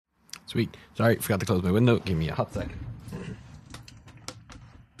Sweet. Sorry, forgot to close my window. Give me a hot second.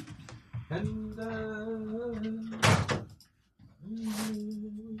 And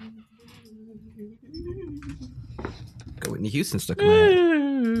got Whitney Houston stuck in my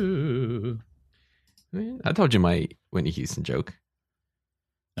head. I told you my Whitney Houston joke.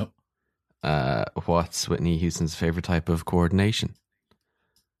 Nope. What's Whitney Houston's favorite type of coordination?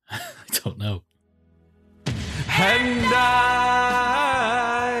 I don't know. Hand-eye.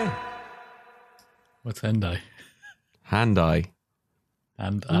 What's hand-eye? Hand-eye.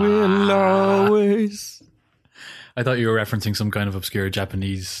 And Will always. I thought you were referencing some kind of obscure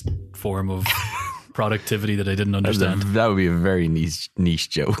Japanese form of productivity that I didn't understand. That would be a very niche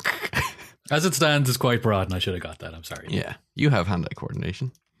joke. As it stands, it's quite broad, and I should have got that. I'm sorry. Yeah. You have hand-eye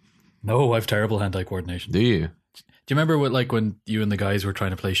coordination. No, I've terrible hand-eye coordination. Do you? Do you remember when you and the guys were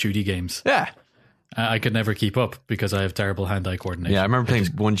trying to play shooty games? Yeah. I could never keep up because I have terrible hand-eye coordination. Yeah, I remember playing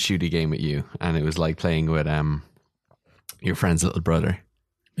one shooty game with you, and it was like playing with your friend's little brother.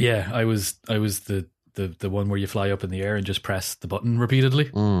 Yeah, I was the one where you fly up in the air and just press the button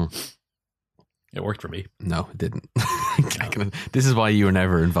repeatedly. It worked for me. No, it didn't. This is why you were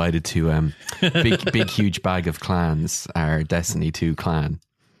never invited to big huge bag of clans, our Destiny 2 clan.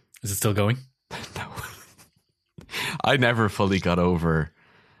 Is it still going? No. I never fully got over.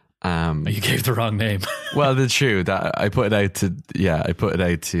 You gave the wrong name. Well, that's true. That I put it out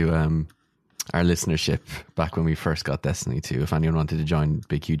to our listenership back when we first got Destiny 2. If anyone wanted to join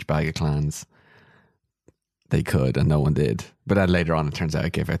Big Huge Bag of Clans, they could, and no one did. But then later on, it turns out I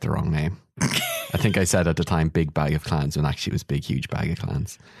gave out the wrong name. I think I said at the time Big Bag of Clans when actually it was Big Huge Bag of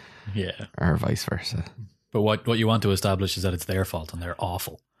Clans. Yeah. Or vice versa. But what you want to establish is that it's their fault and they're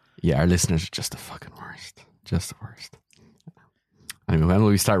awful. Yeah, our listeners are just the fucking worst. Just the worst. Anyway, when will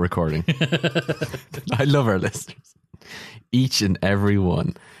we start recording? I love our listeners. Each and every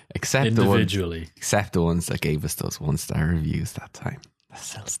one. Except individually. Except the ones that gave us those 1-star reviews that time. That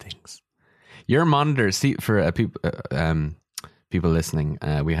still stings. Your monitor, see, for people listening,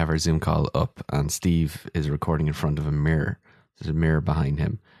 we have our Zoom call up and Steve is recording in front of a mirror. There's a mirror behind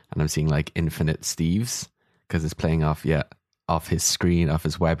him and I'm seeing like infinite Steves because it's playing off his screen, off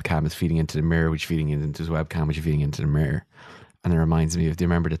his webcam. Is feeding into the mirror, which is feeding into his webcam, which is feeding into the mirror. And it reminds me of, do you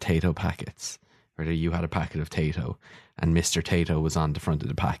remember the Tato packets? Where you had a packet of Tato and Mr. Tato was on the front of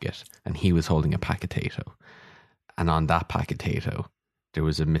the packet and he was holding a pack of Tato. And on that pack of Tato, there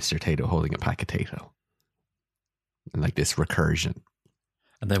was a Mr. Tato holding a pack of Tato. And like this recursion.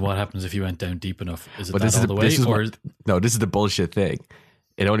 And then what happens if you went down deep enough? Is it but that all the way? No, this is the bullshit thing.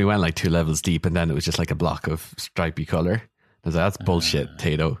 It only went like 2 levels deep and then it was just like a block of stripy colour. I was like, that's bullshit,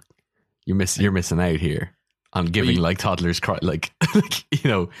 Tato. You're missing out here. On giving like toddlers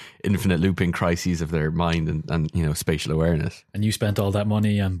infinite looping crises of their mind and spatial awareness. And you spent all that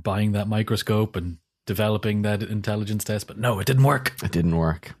money on buying that microscope and developing that intelligence test, but no, it didn't work. It didn't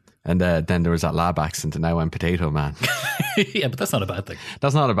work. And then there was that lab accident and now I'm Potato Man. Yeah, but that's not a bad thing.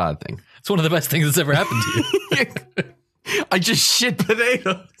 That's not a bad thing. It's one of the best things that's ever happened to you. I just shit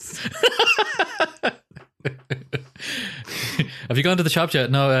potatoes. Have you gone to the shop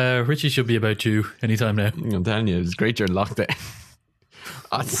yet? No, Richie should be about you anytime now. I'm telling you, it was great during lockdown.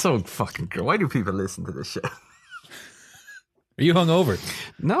 Oh, it's so fucking great. Why do people listen to this shit? Are you hungover?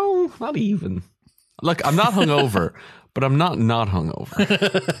 No, not even. Look, I'm not hungover, but I'm not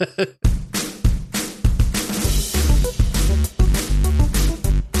hungover.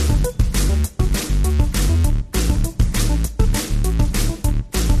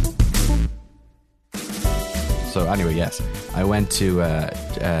 So anyway, yes, I went to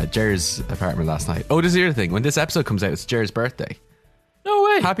Jer's apartment last night. Oh, this is the other thing. When this episode comes out, it's Jer's birthday. No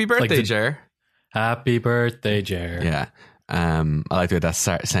way. Happy birthday, Jer. Happy birthday, Jer. Yeah. I like the way that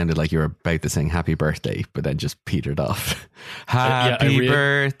sounded like you were about to sing happy birthday, but then just petered off. Happy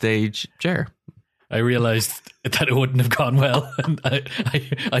birthday, Jer. I realised that it wouldn't have gone well, and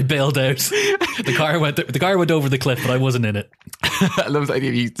I bailed out. The car went over the cliff, but I wasn't in it. I love the idea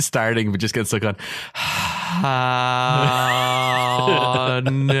of you starting, but just getting stuck on.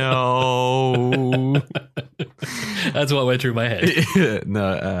 No. That's what went through my head.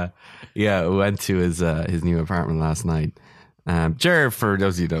 Yeah, we went to his new apartment last night. Jer, for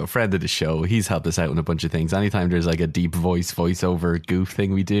those of you who know, a friend of the show, he's helped us out on a bunch of things. Anytime there's like a deep voiceover goof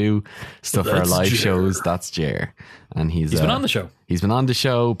thing we do, stuff for our live shows, that's Jer. And he's been on the show. He's been on the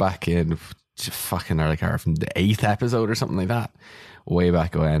show back in fucking from the 8th episode or something like that, way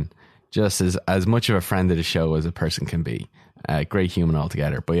back when. Just as much of a friend of the show as a person can be. Great human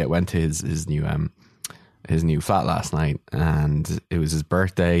altogether. But yeah, went to his new flat last night, and it was his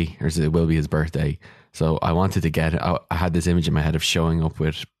birthday, or it will be his birthday. So I wanted to I had this image in my head of showing up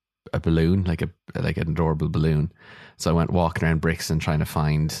with a balloon, like an adorable balloon. So I went walking around Brixton trying to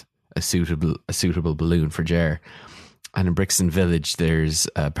find a suitable balloon for Jer. And in Brixton Village, there's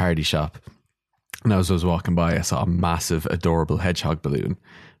a party shop. And as I was walking by, I saw a massive, adorable hedgehog balloon.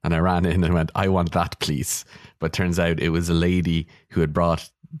 And I ran in and went, I want that, please. But turns out it was a lady who had brought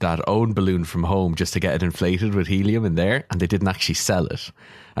that own balloon from home just to get it inflated with helium in there. And they didn't actually sell it.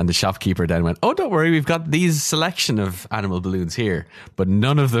 And the shopkeeper then went, oh, don't worry, we've got these selection of animal balloons here. But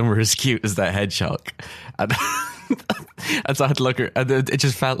none of them were as cute as that hedgehog. And, and so I had to look at her. And it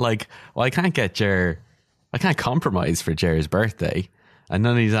just felt like, well, I can't compromise for Jer's birthday. And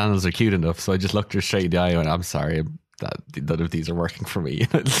none of these animals are cute enough. So I just looked her straight in the eye and went, I'm sorry, that none of these are working for me.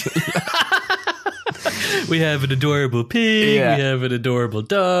 We have an adorable pig. Yeah. We have an adorable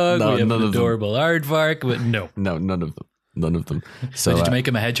dog. We have an adorable aardvark. But no, none of them. None of them. So did you make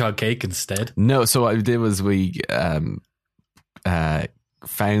him a hedgehog cake instead? No. So what I did was we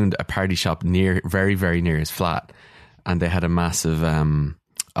found a party shop very, very near his flat, and they had a massive,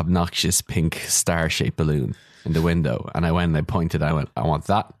 obnoxious pink star-shaped balloon in the window. And I went and I pointed. I went, I want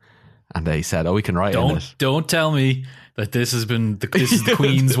that. And they said, "Oh, we can write on it." Don't tell me that this is the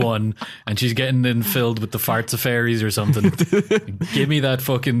Queen's one, and she's getting in filled with the farts of fairies or something. Give me that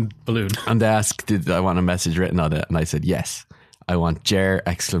fucking balloon. And they asked, "Did I want a message written on it?" And I said, "Yes, I want Jer !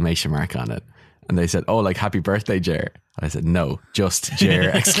 On it." And they said, "Oh, like happy birthday, Jer." And I said, "No, just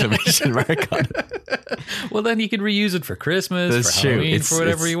Jer ! On it." Well, then you can reuse it for Christmas, for Halloween, for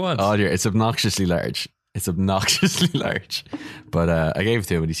whatever you want. Oh dear, it's obnoxiously large. But I gave it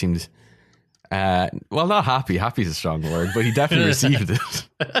to him, and he seemed. Well, not happy. Happy is a strong word, but he definitely received it.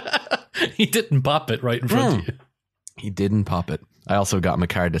 He didn't pop it right in front of you. He didn't pop it. I also got him a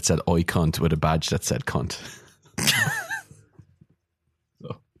card that said "Oi cunt" with a badge that said "cunt."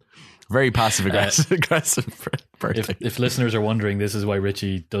 So, very passive aggressive birthday. If listeners are wondering, this is why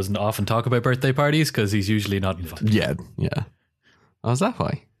Richie doesn't often talk about birthday parties, because he's usually not invited. Yeah. Oh, is that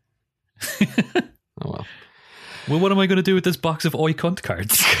why? Oh well. Well, what am I going to do with this box of Oi cunt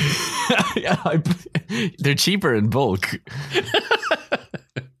cards? They're cheaper in bulk.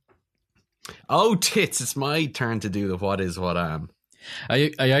 Oh, tits. It's my turn to do the what is what am.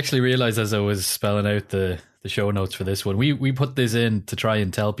 I actually realised as I was spelling out the show notes for this one, we put this in to try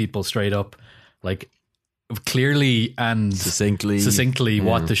and tell people straight up, like, clearly and succinctly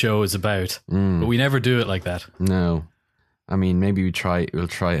what the show is about. But we never do it like that. No. I mean, maybe we'll try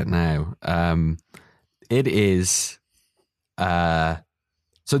it now. It is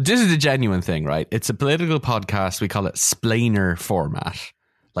so this is the genuine thing, right? It's a political podcast. We call it splainer format.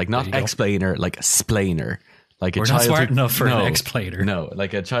 Like not explainer, like splainer. Like we're not smart enough for an explainer. No,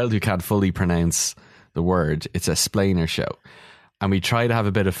 like a child who can't fully pronounce the word. It's a splainer show. And we try to have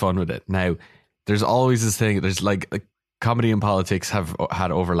a bit of fun with it. Now, there's always this thing, there's like comedy and politics have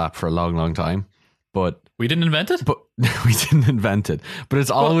had overlap for a long, long time. But we didn't invent it? But we didn't invent it. But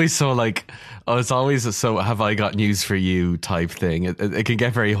it's always so like, it's always a so have I got news for you type thing. It can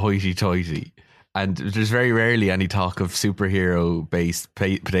get very hoity-toity. And there's very rarely any talk of superhero-based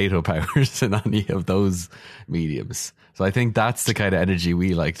potato powers in any of those mediums. So I think that's the kind of energy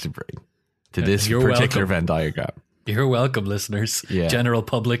we like to bring to this particular Venn diagram. You're welcome, listeners. Yeah. General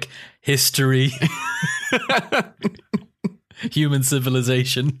public, history, human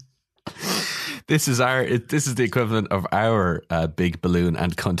civilization. This is the equivalent of our big balloon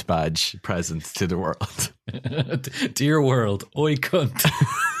and cunt badge present to the world. Dear world, oi cunt.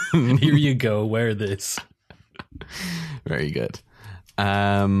 Here you go, wear this. Very good.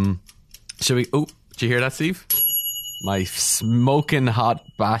 Shall we? Oh, did you hear that, Steve? My smoking hot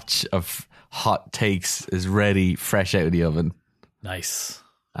batch of hot takes is ready, fresh out of the oven. Nice.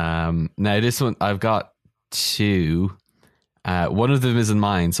 Now this one, I've got two. One of them is in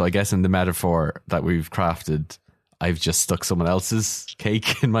mine, so I guess in the metaphor that we've crafted, I've just stuck someone else's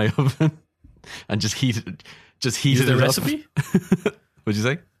cake in my oven and just heated their recipe. What'd you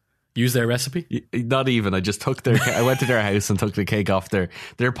say? Use their recipe? Not even. I just took I went to their house and took the cake off their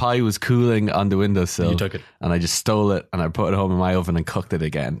pie was cooling on the windowsill. You took it. And I just stole it and I put it home in my oven and cooked it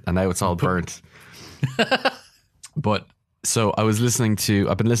again. And now it's all burnt. But so I've been listening to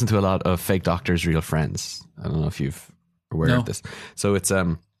a lot of Fake Doctors, Real Friends. I don't know if you've aware of this. So it's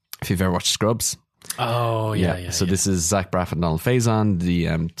if you've ever watched Scrubs. Oh yeah. So this is Zach Braff and Donald Faison,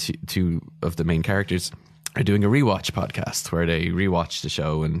 the two of the main characters, are doing a rewatch podcast where they rewatch the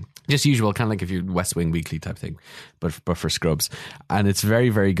show and just usual kind of like if you West Wing Weekly type thing, but for Scrubs. And it's very,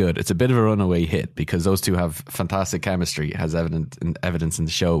 very good. It's a bit of a runaway hit because those two have fantastic chemistry, has evidence in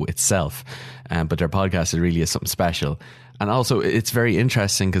the show itself. But their podcast really is something special. And also it's very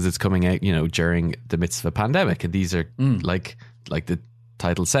interesting because it's coming out, during the midst of a pandemic. And these are like the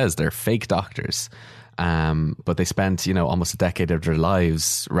title says, they're fake doctors. But they spent, almost a decade of their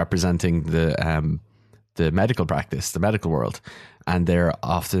lives representing the medical practice, the medical world. And they're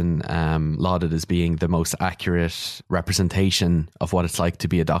often lauded as being the most accurate representation of what it's like to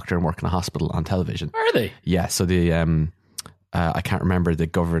be a doctor and work in a hospital on television. Are they? Yeah. So the I can't remember the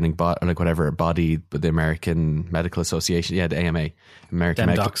governing body, like whatever body, but the American Medical Association, the AMA, American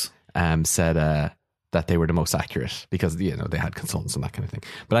Medical, docs. Said that they were the most accurate because they had consultants and that kind of thing.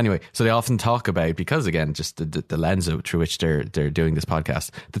 But anyway, so they often talk about, because again, just the lens through which they're doing this podcast,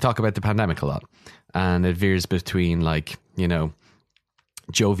 they talk about the pandemic a lot, and it veers between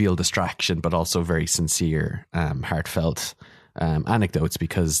jovial distraction, but also very sincere, heartfelt anecdotes,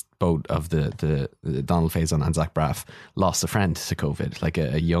 because both of the Donald Faison and Zach Braff lost a friend to COVID, like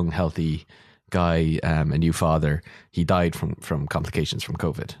a young, healthy guy, a new father. He died from complications from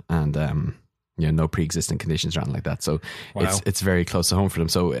COVID, and no pre-existing conditions or anything like that. So wow. It's very close to home for them.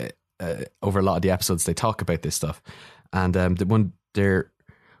 So over a lot of the episodes, they talk about this stuff, and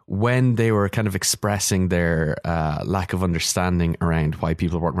when they were kind of expressing their lack of understanding around why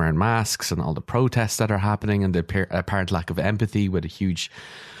people weren't wearing masks and all the protests that are happening, and the apparent lack of empathy with a huge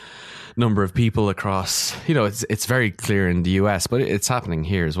number of people across, it's very clear in the US, but it's happening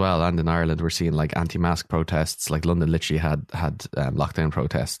here as well, and in Ireland we're seeing like anti-mask protests. Like London literally had lockdown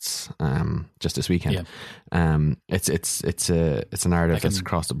protests just this weekend. Yeah. It's a narrative that's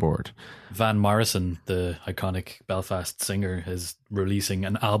across the board. Van Morrison, the iconic Belfast singer, is releasing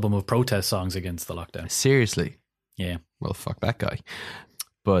an album of protest songs against the lockdown. Seriously? Yeah. Well, fuck that guy.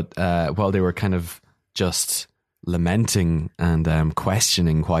 But while they were kind of just lamenting and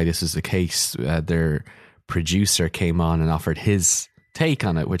questioning why this is the case, their producer came on and offered his take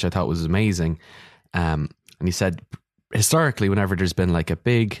on it, which I thought was amazing. And he said, historically, whenever there's been like a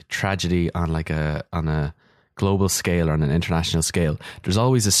big tragedy on a global scale or on an international scale, there's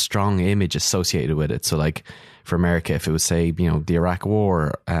always a strong image associated with it. So like for America, if it was, say, the Iraq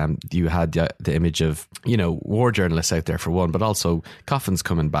War, you had the image of, war journalists out there for one, but also coffins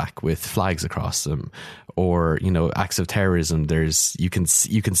coming back with flags across them, or, acts of terrorism. You can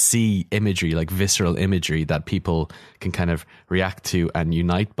see imagery, like visceral imagery, that people can kind of react to and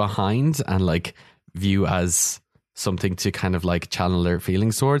unite behind and like view as something to kind of like channel their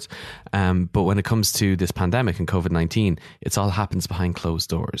feelings towards. But when it comes to this pandemic and COVID-19, it all happens behind closed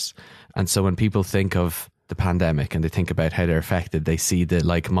doors. And so when people think of the pandemic and they think about how they're affected, they see the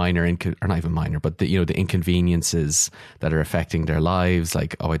like minor, or not even minor, but the inconveniences that are affecting their lives.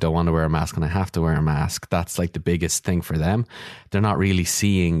 Like, oh, I don't want to wear a mask and I have to wear a mask. That's like the biggest thing for them. They're not really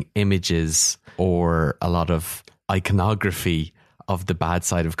seeing images or a lot of iconography of the bad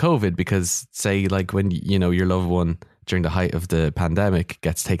side of COVID, because say like when your loved one during the height of the pandemic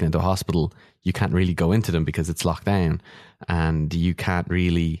gets taken into a hospital, you can't really go into them because it's locked down, and you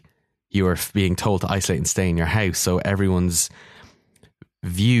are being told to isolate and stay in your house. So everyone's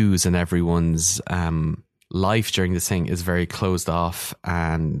views and everyone's life during this thing is very closed off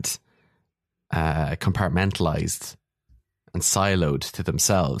and compartmentalized and siloed to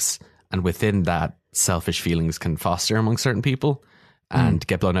themselves, and within that, selfish feelings can foster among certain people and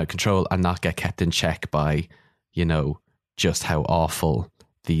get blown out of control and not get kept in check by, just how awful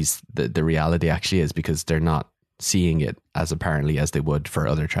the reality actually is, because they're not seeing it as apparently as they would for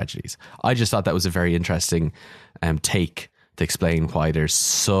other tragedies. I just thought that was a very interesting take to explain why there's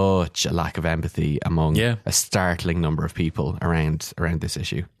such a lack of empathy among a startling number of people around this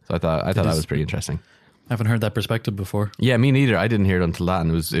issue. So I thought that was pretty interesting. I haven't heard that perspective before. Yeah, me neither. I didn't hear it until that,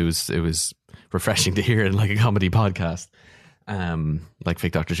 and it was refreshing to hear it in like a comedy podcast. Like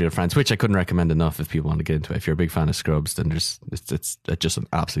Fake Doctors Real Friends, which I couldn't recommend enough if people want to get into it. If you're a big fan of Scrubs, then it's just an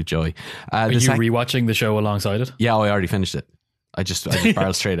absolute joy. Are you rewatching the show alongside it? Yeah, I already finished it. I just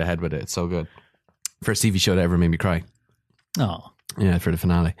barreled straight ahead with it. It's so good. First TV show that ever made me cry. Oh, yeah, for the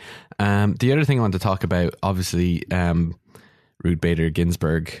finale. The other thing I wanted to talk about, obviously, Ruth Bader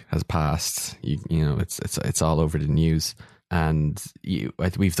Ginsburg has passed. It's all over the news. And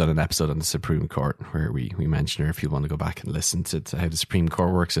we've done an episode on the Supreme Court where we mention her, if you want to go back and listen to how the Supreme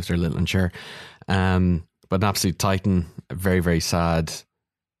Court works if they're a little unsure. But an absolute titan, very, very sad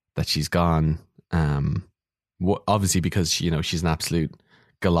that she's gone. Obviously because, she's an absolute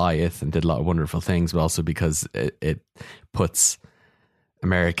Goliath and did a lot of wonderful things, but also because it puts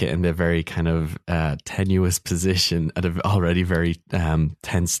America in a very kind of tenuous position at an already very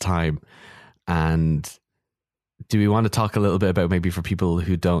tense time. And do we want to talk a little bit about, maybe for people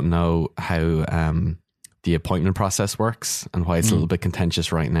who don't know, how the appointment process works and why it's a little bit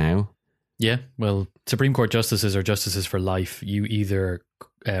contentious right now? Yeah, well, Supreme Court justices are justices for life. You either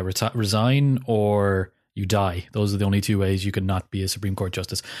resign or you die. Those are the only two ways you can not be a Supreme Court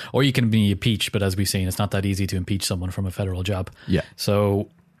justice. Or you can be impeached, but as we've seen, it's not that easy to impeach someone from a federal job. Yeah. So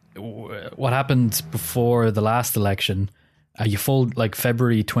what happened before the last election,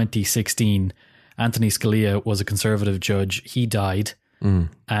 February 2016, Anthony Scalia was a conservative judge. He died.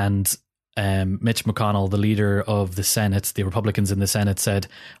 And Mitch McConnell, the leader of the Senate, the Republicans in the Senate, said,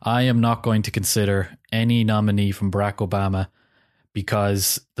 I am not going to consider any nominee from Barack Obama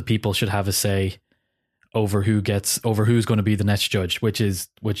because the people should have a say over who's going to be the next judge, which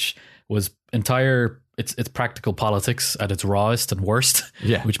was it's practical politics at its rawest and worst,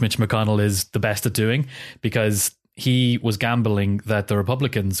 which Mitch McConnell is the best at doing, because he was gambling that the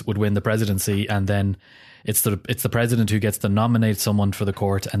Republicans would win the presidency, and then it's the president who gets to nominate someone for the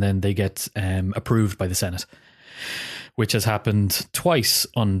court, and then they get approved by the Senate, which has happened twice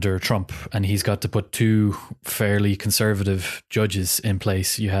under Trump, and he's got to put two fairly conservative judges in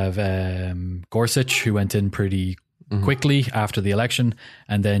place. You have Gorsuch, who went in pretty quickly after the election,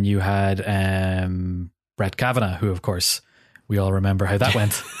 and then you had Brett Kavanaugh, who, of course, we all remember how that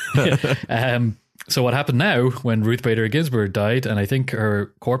went. So what happened now when Ruth Bader Ginsburg died, and I think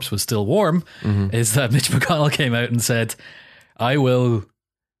her corpse was still warm, is that Mitch McConnell came out and said, I will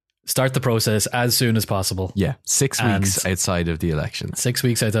start the process as soon as possible. Yeah, 6 weeks outside of the election. 6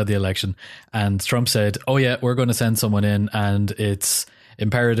 weeks outside the election. And Trump said, oh yeah, we're going to send someone in, and it's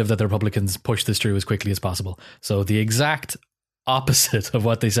imperative that the Republicans push this through as quickly as possible. So the exact opposite of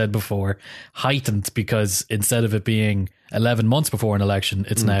what they said before, heightened, because instead of it being 11 months before an election,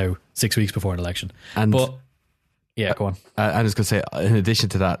 it's now 6 weeks before an election. But yeah, go on. I was going to say, in addition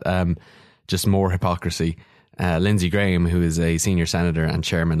to that, just more hypocrisy. Lindsey Graham, who is a senior senator and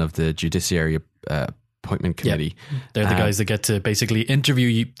chairman of the Judiciary Appointment Committee. Yeah. They're the guys that get to basically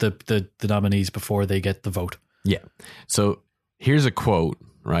interview the nominees before they get the vote. Yeah. So here's a quote,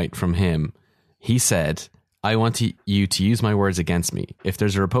 right, from him. He said, I want you to use my words against me. If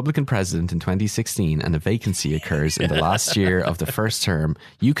there's a Republican president in 2016 and a vacancy occurs in the last year of the first term,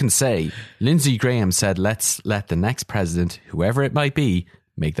 you can say, Lindsey Graham said, let's let the next president, whoever it might be,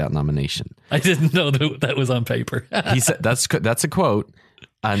 make that nomination. I didn't know that was on paper. He said that's a quote,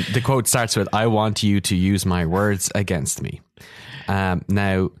 and the quote starts with, I want you to use my words against me.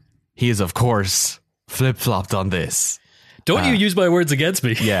 Now, he is, of course, flip-flopped on this. Don't you use my words against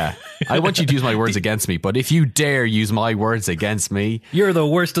me. Yeah. I want you to use my words against me, but if you dare use my words against me, you're the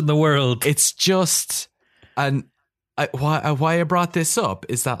worst in the world. It's just, and why I brought this up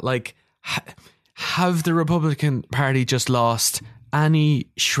is that, like, have the Republican Party just lost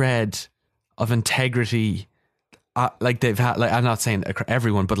any shred of integrity? Like they've had, like, I'm not saying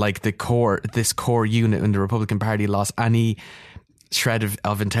everyone, but like this core unit in the Republican Party lost any shred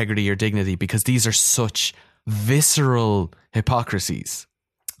of integrity or dignity, because these are such visceral hypocrisies.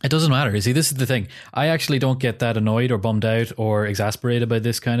 It doesn't matter. See, this is the thing. I actually don't get that annoyed or bummed out or exasperated by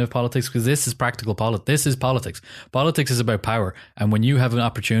this kind of politics, because this is practical politics. This is politics. Politics is about power. And when you have an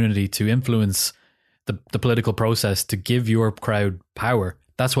opportunity to influence the political process to give your crowd power,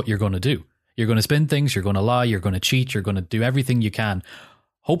 that's what you're going to do. You're going to spin things, you're going to lie, you're going to cheat, you're going to do everything you can.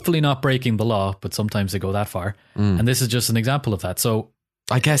 Hopefully not breaking the law, but sometimes they go that far. And this is just an example of that. So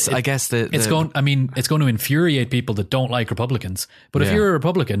I guess it's going to infuriate people that don't like Republicans. But if you're a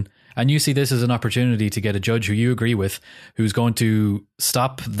Republican and you see this as an opportunity to get a judge who you agree with, who's going to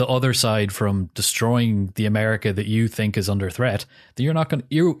stop the other side from destroying the America that you think is under threat, then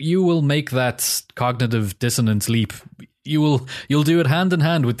you will make that cognitive dissonance leap. You'll do it hand in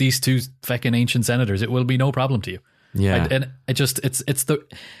hand with these two feckin' ancient senators. It will be no problem to you. Yeah.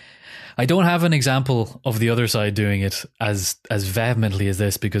 I don't have an example of the other side doing it as vehemently as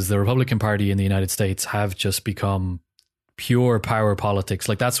this, because the Republican Party in the United States have just become pure power politics.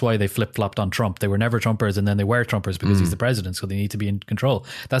 Like, that's why they flip-flopped on Trump. They were never Trumpers, and then they were Trumpers because he's the president, so they need to be in control.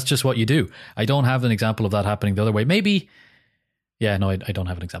 That's just what you do. I don't have an example of that happening the other way. Maybe. Yeah, no, I don't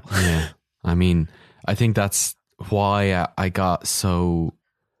have an example. Yeah. I mean, I think that's why I got so,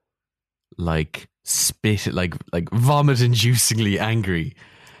 like, vomit-inducingly angry.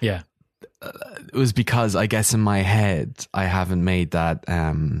 Yeah. It was because, I guess, in my head, I haven't made that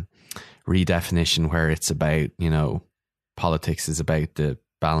redefinition where it's about, politics is about the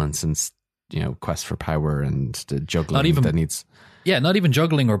balance and, quest for power and the juggling that needs. Yeah, not even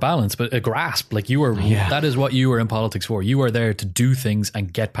juggling or balance, but a grasp. Like, that is what you are in politics for. You are there to do things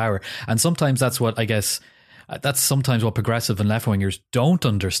and get power. And sometimes that's what, I guess, that's sometimes what progressive and left-wingers don't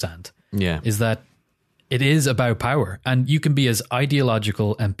understand. Yeah. Is that it is about power, and you can be as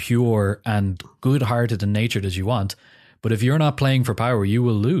ideological and pure and good-hearted and natured as you want, but if you're not playing for power, you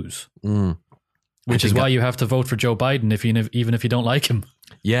will lose. Which is why you have to vote for Joe Biden even if you don't like him.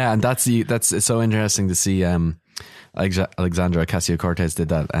 Yeah, and that's it's so interesting to see. Alexandra Ocasio-Cortez did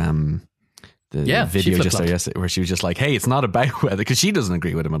that. The video just there yesterday where she was just like, "Hey, it's not about whether," because she doesn't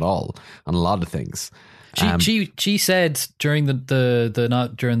agree with him at all on a lot of things. She said during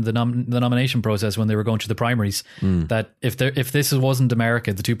the nomination process when they were going through the primaries that if this wasn't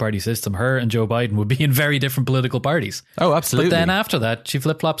America, the two-party system, her and Joe Biden would be in very different political parties. Oh, absolutely. But then after that, she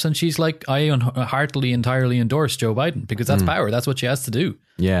flip-flops and she's like, I heartily, entirely endorse Joe Biden because that's power. That's what she has to do.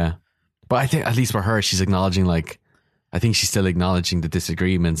 Yeah. But I think at least for her, she's acknowledging I think she's still acknowledging the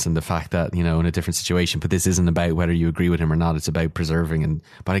disagreements and the fact that, in a different situation, but this isn't about whether you agree with him or not. It's about preserving.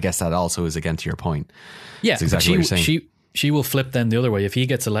 But I guess that also is, again, to your point. Yeah, that's exactly what you're saying. She will flip then the other way. If he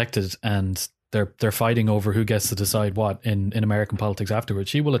gets elected and they're fighting over who gets to decide what in American politics afterwards,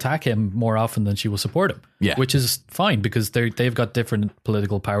 she will attack him more often than she will support him. Yeah. Which is fine because they've got different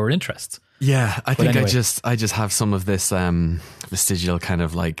political power interests. Yeah, I think anyway. I just have some of this vestigial kind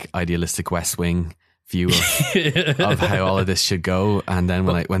of idealistic West Wing view of how all of this should go, and then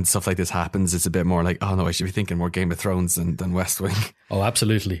when stuff like this happens, it's a bit more like, oh no, I should be thinking more Game of Thrones than West Wing. Oh,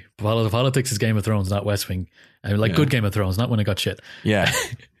 absolutely. Politics is Game of Thrones, not West Wing. Good Game of Thrones, not when it got shit. Yeah.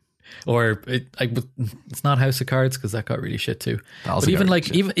 Or it's not House of Cards because that got really shit too. But even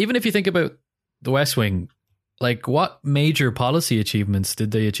even if you think about the West Wing, what major policy achievements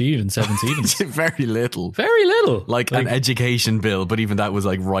did they achieve in 7 seasons? Very little. Very little. An education bill, but even that was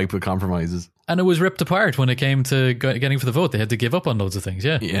ripe with compromises. And it was ripped apart when it came to getting for the vote. They had to give up on loads of things.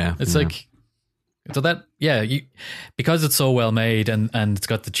 Yeah. Yeah. It's because it's so well made and it's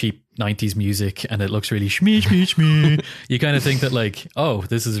got the cheap 90s music and it looks really shmee, you kind of think that oh,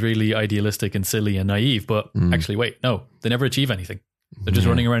 this is really idealistic and silly and naive. But actually, wait, no, they never achieve anything. They're just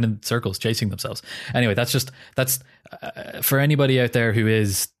running around in circles, chasing themselves. Anyway, that's for anybody out there who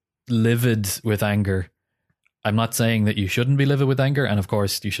is livid with anger. I'm not saying that you shouldn't be livid with anger. And of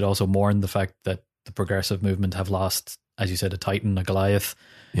course, you should also mourn the fact that the progressive movement have lost, as you said, a titan, a Goliath,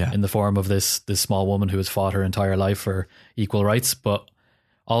 in the form of this small woman who has fought her entire life for equal rights. But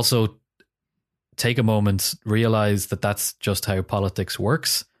also take a moment, realize that that's just how politics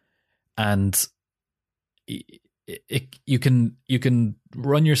works. And you can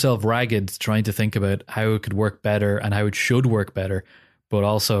run yourself ragged trying to think about how it could work better and how it should work better, but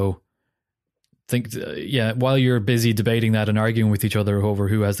also think, while you're busy debating that and arguing with each other over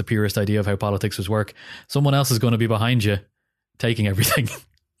who has the purest idea of how politics would work, someone else is going to be behind you taking everything.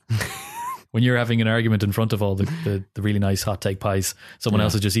 When you're having an argument in front of all the really nice hot take pies, someone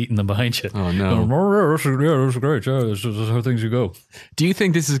else is just eating them behind you. Oh no! That's great. Yeah, this is how things go. Do you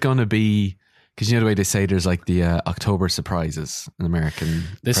think this is going to be? Because the way they say there's the October surprises in American.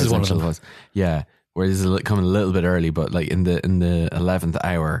 This is one of them. Yeah, where this is coming a little bit early, but in the 11th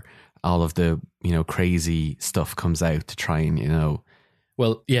hour, all of the crazy stuff comes out to try and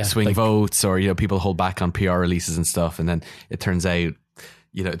swing votes, or people hold back on PR releases and stuff, and then it turns out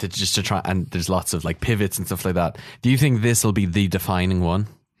to try, and there's lots of pivots and stuff like that. Do you think this will be the defining one,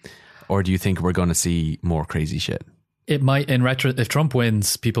 or do you think we're going to see more crazy shit? It might, in retro, if Trump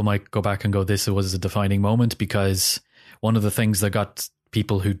wins, people might go back and go, this was a defining moment, because one of the things that got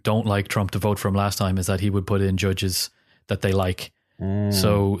people who don't like Trump to vote for him last time is that he would put in judges that they like.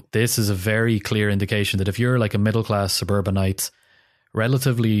 So this is a very clear indication that if you're a middle-class suburbanite,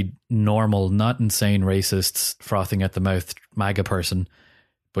 relatively normal, not insane racist, frothing at the mouth MAGA person,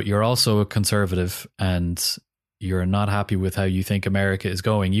 but you're also a conservative and you're not happy with how you think America is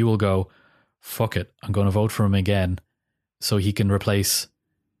going, you will go, fuck it, I'm going to vote for him again so he can replace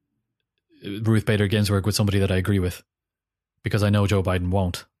Ruth Bader Ginsburg with somebody that I agree with, because I know Joe Biden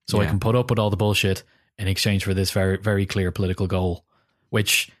won't. So I can put up with all the bullshit in exchange for this very, very clear political goal,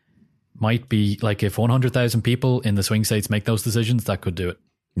 which might be if 100,000 people in the swing states make those decisions, that could do it.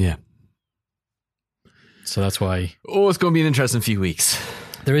 Yeah. So that's why. Oh, it's going to be an interesting few weeks.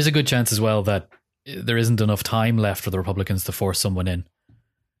 There is a good chance as well that there isn't enough time left for the Republicans to force someone in.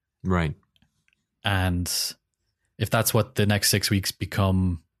 Right. And if that's what the next 6 weeks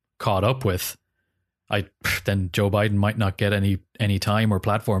become caught up with, then Joe Biden might not get any time or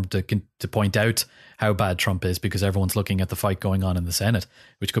platform to point out how bad Trump is, because everyone's looking at the fight going on in the Senate,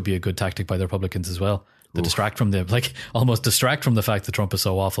 which could be a good tactic by the Republicans as well, to distract from almost distract from the fact that Trump is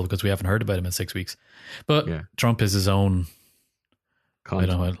so awful because we haven't heard about him in 6 weeks. But Trump is his own. I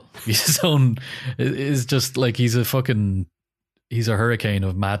don't know. He's his own. Is just he's a hurricane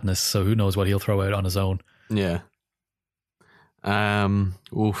of madness. So who knows what he'll throw out on his own. Yeah.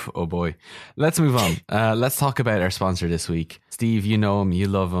 Oh boy. Let's move on. Let's talk about our sponsor this week. Steve, you know him, you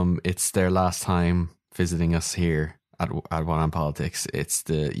love him. It's their last time visiting us here at One on Politics. It's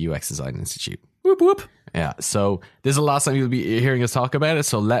the UX Design Institute. Whoop, whoop. Yeah, so this is the last time you'll be hearing us talk about it,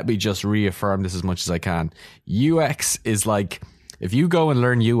 so let me just reaffirm this as much as I can. UX is like, if you go and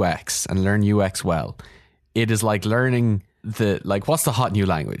learn UX and learn UX well, it is like learning what's the hot new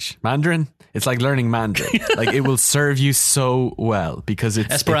language? Mandarin? It's like learning Mandarin. Like, it will serve you so well because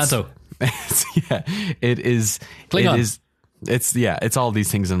it's Esperanto. It is. Klingon. It's all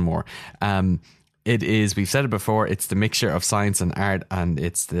these things and more. It is, we've said it before, it's the mixture of science and art, and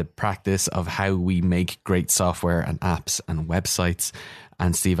it's the practice of how we make great software and apps and websites.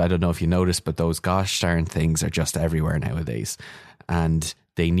 And Steve, I don't know if you noticed, but those gosh darn things are just everywhere nowadays, and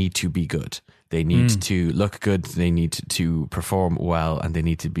they need to be good. They need to look good, they need to perform well, and they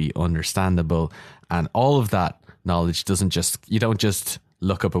need to be understandable. And all of that knowledge you don't just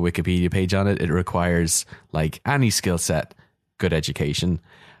look up a Wikipedia page on it. It requires, like any skill set, good education.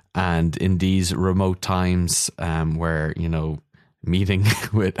 And in these remote times where, meeting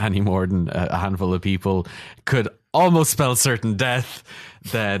with any more than a handful of people could almost spell certain death,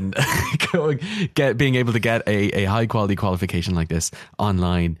 then being able to get a high quality qualification like this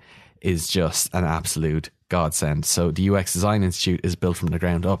online is just an absolute godsend. So the UX Design Institute is built from the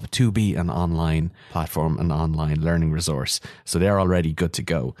ground up to be an online platform, an online learning resource. So they're already good to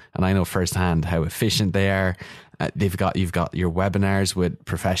go. And I know firsthand how efficient they are. You've got your webinars with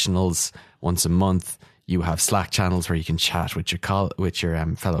professionals once a month. You have Slack channels where you can chat with your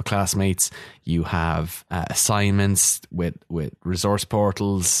fellow classmates. You have assignments with resource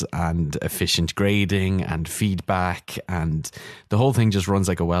portals and efficient grading and feedback, and the whole thing just runs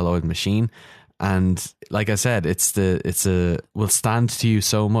like a well-oiled machine. And like I said, will stand to you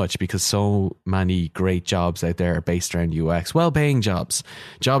so much because so many great jobs out there are based around UX, well-paying jobs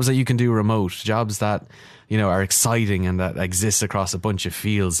that you can do remote, jobs that are exciting and that exist across a bunch of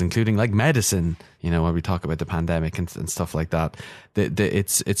fields, including like medicine. When we talk about the pandemic and stuff like that,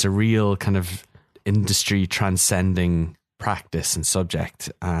 it's a real kind of industry transcending practice and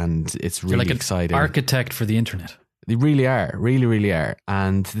subject, and it's really like exciting. Architect for the internet. They really are, really are.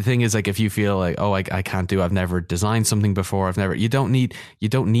 And the thing is, like, if you feel like, I can't I've never designed something before, you don't need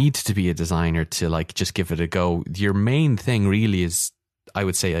to be a designer to like just give it a go. Your main thing really is, I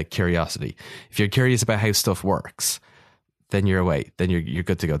would say, like curiosity. If you're curious about how stuff works, then you're away. Then you're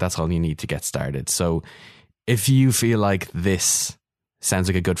good to go. That's all you need to get started. So if you feel like this sounds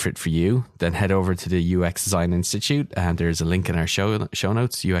like a good fit for you, then head over to the UX Design Institute, and there's a link in our show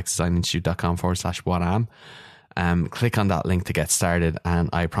notes, uxdesigninstitute.com/whatam. Click on that link to get started, and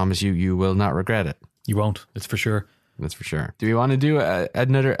I promise you will not regret it. You won't. It's for sure. That's for sure. Do we want to do a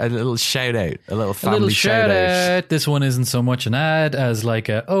little shout out, a little family shout out? This one isn't so much an ad as like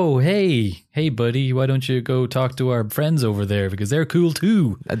hey buddy, why don't you go talk to our friends over there because they're cool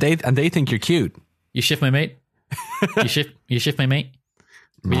too. They think you're cute. You shift my mate. you shift my mate.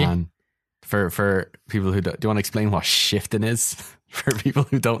 Man, for people who don't, do you want to explain what shifting is for people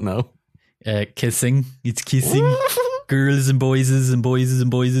who don't know? Kissing. It's kissing. Girls and boys and boys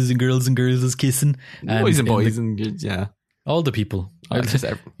and boys and girls is kissing. Boys and boys and yeah. All the people.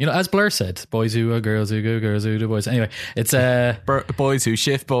 As Blur said, boys who are girls who go, girls who do boys. Anyway, it's boys who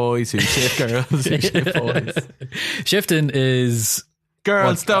shift girls who shift boys. Shifting is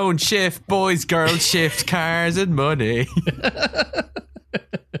girls don't shift, boys, girls shift cars and money.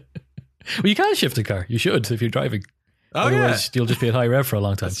 Well, you can shift a car. You should if you're driving. Otherwise, you'll just be at high rev for a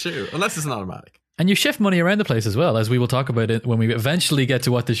long time. That's true, unless it's an automatic. And you shift money around the place as well, as we will talk about it when we eventually get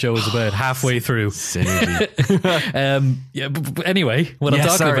to what the show is about halfway through. Synergy. But anyway, what I'm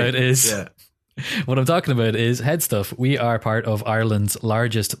talking about is Head Stuff. We are part of Ireland's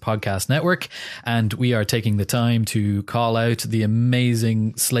largest podcast network, and we are taking the time to call out the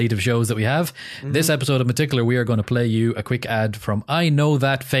amazing slate of shows that we have. Mm-hmm. This episode in particular, we are going to play you a quick ad from I Know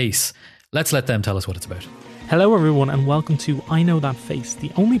That Face. Let's let them tell us what it's about. Hello everyone and welcome to I Know That Face,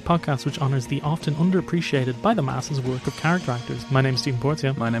 the only podcast which honours the often underappreciated by the masses work of character actors. My name is Stephen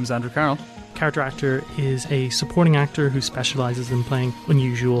Portia. My name is Andrew Carroll. Character actor is a supporting actor who specialises in playing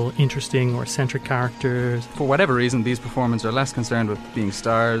unusual, interesting or eccentric characters. For whatever reason, these performers are less concerned with being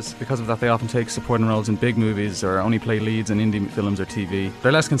stars. Because of that, they often take supporting roles in big movies or only play leads in indie films or TV.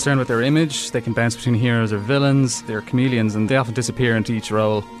 They're less concerned with their image. They can bounce between heroes or villains. They're chameleons and they often disappear into each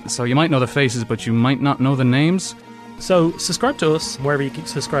role. So you might know the faces, but you might not know the names. So subscribe to us wherever you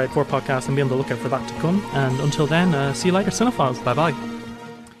subscribe for podcasts and be on the lookout for that to come. And until then, see you later, cinephiles. Bye-bye.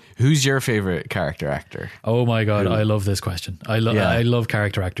 Who's your favourite character actor? Oh my God, I love this question. I love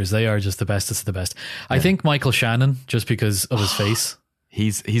character actors. They are just the bestest of the best. I think Michael Shannon, just because of his face.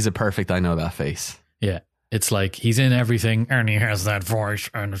 He's a perfect I Know That Face. Yeah. It's like he's in everything and he has that voice,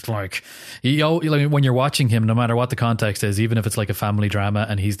 and it's like, when you're watching him, no matter what the context is, even if it's like a family drama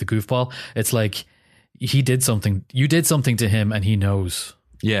and he's the goofball, it's like you did something to him and he knows.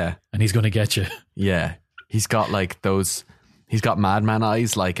 Yeah. And he's going to get you. Yeah. He's got he's got madman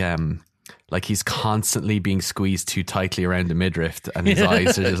eyes, like he's constantly being squeezed too tightly around the midriff, and his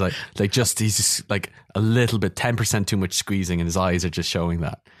eyes are just he's just like a little bit, 10% too much squeezing, and his eyes are just showing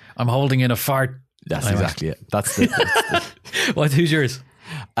that. I'm holding in a fart. That's exactly it. That's the What? Who's yours?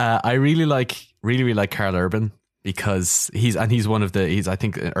 I really like Karl Urban, because he's one of the, I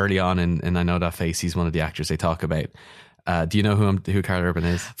think early on in I Know That Face, he's one of the actors they talk about. Do you know who Karl Urban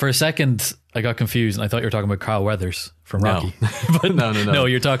is? For a second, I got confused and I thought you were talking about Carl Weathers from Rocky. But no. No,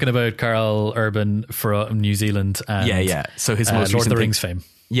 you're talking about Karl Urban from New Zealand. And, yeah. So his most Lord of the recent Rings fame.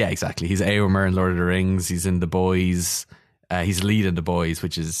 Yeah, exactly. He's Éomer in Lord of the Rings. He's in The Boys. He's lead in The Boys,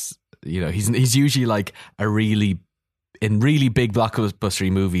 which is, he's usually like in really big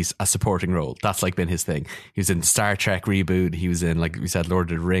blockbustery movies, a supporting role. That's like been his thing. He was in Star Trek reboot. He was in, like we said,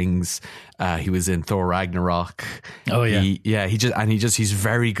 Lord of the Rings. He was in Thor Ragnarok. Oh yeah. He's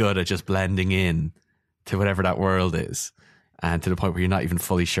very good at just blending in to whatever that world is, and to the point where you're not even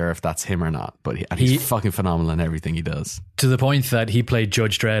fully sure if that's him or not. But he's fucking phenomenal in everything he does. To the point that he played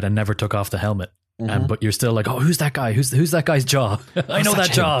Judge Dredd and never took off the helmet. But you're still like, oh, who's that guy? Who's that guy's jaw? I know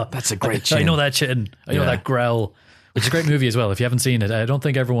that jaw. That's a great chin. I know that chin. I know that growl. Which is a great movie as well. If you haven't seen it, I don't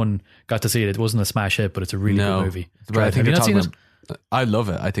think everyone got to see it. It wasn't a smash hit, but it's a really good movie. But I think I love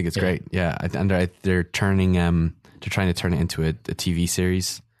it. I think it's great. Yeah, and they're trying to turn it into a TV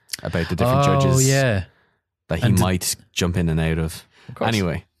series about the different judges. Oh yeah, that he might jump in and out of.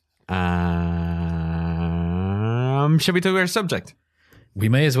 Anyway, should we talk about our subject? We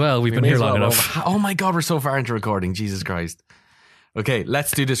may as well. We've been here long enough. Oh my God, we're so far into recording. Jesus Christ. Okay,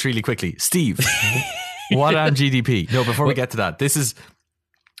 let's do this really quickly. Steve, what on GDP? No, before we get to that,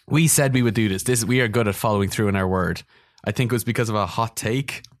 we said we would do this. We are good at following through in our word. I think it was because of a hot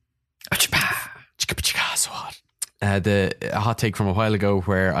take. The hot take from a while ago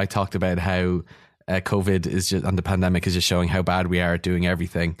where I talked about how COVID is just, and the pandemic is just showing how bad we are at doing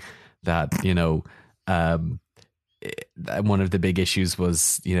everything. That, one of the big issues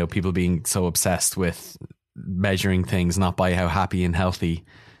was, people being so obsessed with measuring things not by how happy and healthy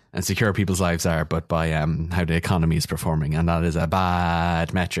and secure people's lives are, but by how the economy is performing, and that is a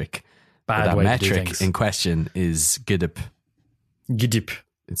bad metric. Bad way metric to do things. In question is GDP. GDP.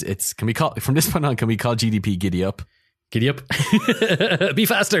 It's can we call from this point on? Can we call GDP giddy up? Giddy up. Be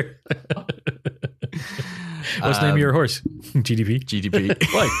faster. What's the name of your horse?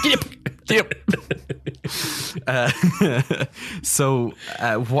 GDP. Why? Giddy up. So,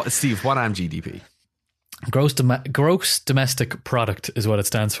 Steve? What am GDP? Gross domestic product is what it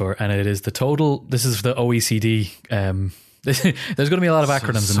stands for, and it is the total. This is the OECD. There's going to be a lot of acronyms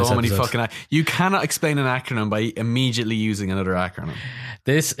in this episode. So many fucking. You cannot explain an acronym by immediately using another acronym.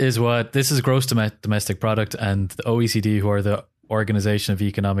 This is gross domestic product, and the OECD, who are the Organization of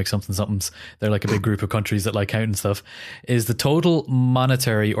Economic somethings, they're like a big group of countries that like counting stuff, is the total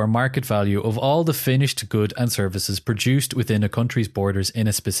monetary or market value of all the finished good and services produced within a country's borders in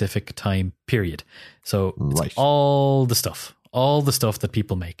a specific time period. So it's all the stuff that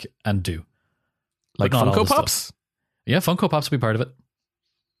people make and do. Like Funko Pops? Yeah, Funko Pops will be part of it.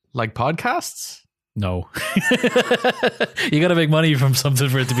 Like podcasts? No. You got to make money from something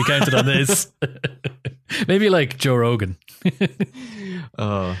for it to be counted on this. Maybe like Joe Rogan.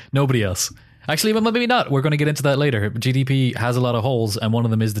 Nobody else. Actually, well, maybe not. We're going to get into that later. GDP has a lot of holes, and one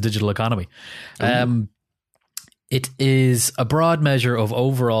of them is the digital economy. It is a broad measure of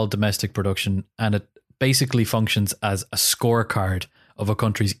overall domestic production, and it basically functions as a scorecard of a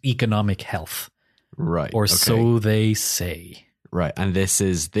country's economic health. Right. Or so they say. Right. And this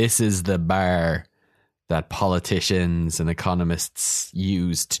is the bar that politicians and economists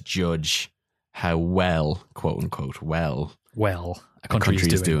use to judge how well, quote unquote, a country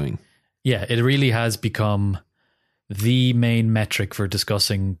is doing. Yeah, it really has become the main metric for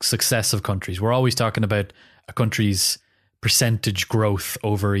discussing success of countries. We're always talking about a country's percentage growth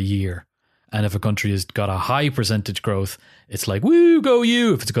over a year. And if a country has got a high percentage growth, it's like, woo, go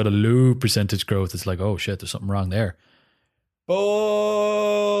you. If it's got a low percentage growth, it's like, oh shit, there's something wrong there. Bullshit.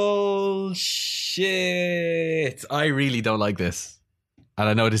 I really don't like this. And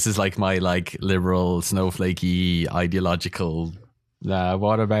I know this is like my liberal, snowflakey, ideological,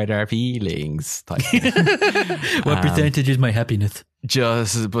 what about our feelings type. What percentage is my happiness? I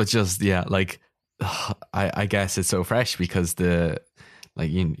guess it's so fresh because a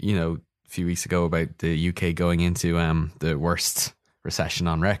few weeks ago about the UK going into the worst recession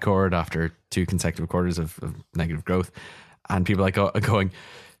on record after 2 consecutive quarters of negative growth, and people are going,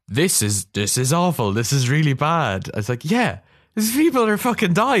 this is awful, this is really bad. I was like, yeah, these people are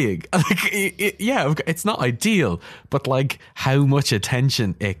fucking dying. Like, yeah, it's not ideal, but like how much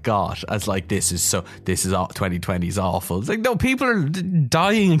attention it got as like, this is 2020 is awful. It's like, no, people are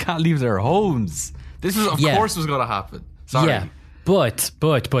dying and can't leave their homes. This was, of course, was going to happen. Sorry. Yeah. But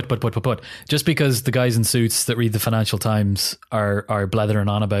just because the guys in suits that read the Financial Times are blathering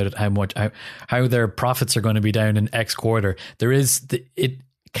on about it, how their profits are going to be down in X quarter, it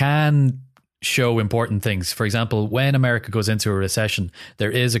can show important things. For example, when America goes into a recession, there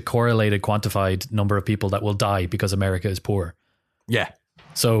is a correlated, quantified number of people that will die because America is poor. Yeah.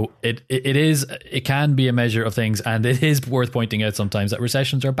 So it can be a measure of things, and it is worth pointing out sometimes that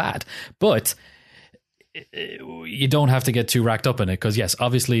recessions are bad, but you don't have to get too racked up in it, because yes,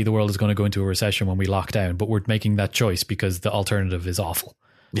 obviously the world is going to go into a recession when we lock down, but we're making that choice because the alternative is awful.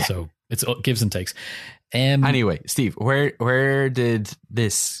 Yeah. So it's gives and takes. Anyway, Steve, where did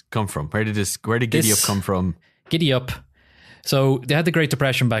this come from? Where did Giddy Up come from? Giddy Up. So they had the Great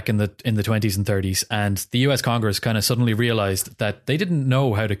Depression back in the 20s and 30s, and the US Congress kind of suddenly realized that they didn't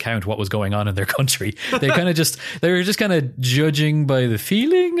know how to count what was going on in their country. They were just kind of judging by the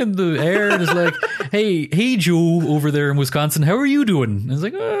feeling and the air. And it's like, hey Joe over there in Wisconsin, how are you doing? And it's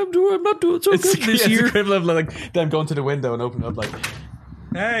like, I'm not doing so good this year. It's equivalent of like them going to the window and opening up like,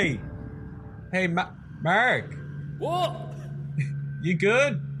 hey, Mark, what? You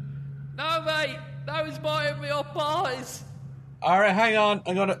good? No, mate, that was buying me off pies. All right, hang on.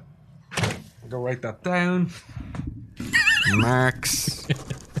 I'm gonna go write that down. Mark's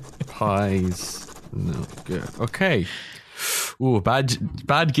pies. No good. Okay. Ooh,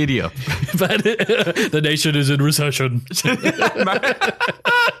 bad Giddy Up. The nation is in recession.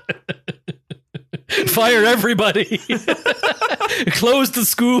 Fire everybody. Close the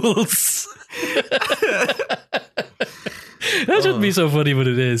schools. That shouldn't be so funny, but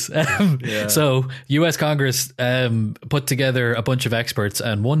it is. So US Congress put together a bunch of experts,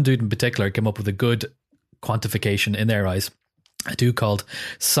 and one dude in particular came up with a good quantification in their eyes. A dude called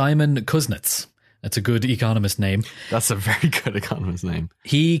Simon Kuznets. That's a good economist name. That's a very good economist name.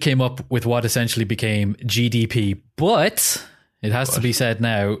 He came up with what essentially became GDP, but it has to be said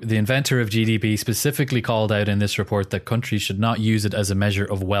now, the inventor of GDP specifically called out in this report that countries should not use it as a measure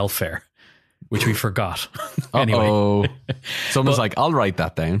of welfare, which we forgot. Anyway. Someone's like, I'll write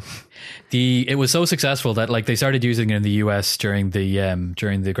that down. It was so successful that like they started using it in the US during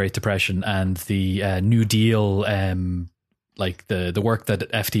the Great Depression and the New Deal, like the work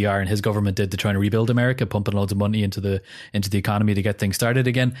that FDR and his government did to try and rebuild America, pumping loads of money into the economy to get things started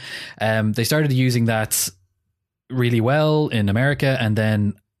again. They started using that really well in America, and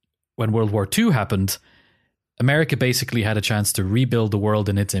then when World War II happened, America basically had a chance to rebuild the world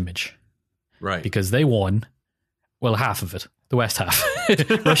in its image. Right. Because they won, well, half of it, the West half.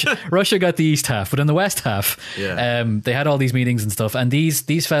 Russia got the East half, but in the West half, they had all these meetings and stuff. And these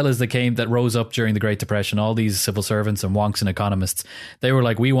fellas that rose up during the Great Depression, all these civil servants and wonks and economists, they were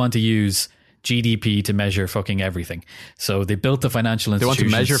like, we want to use GDP to measure fucking everything. So they built the financial institutions. They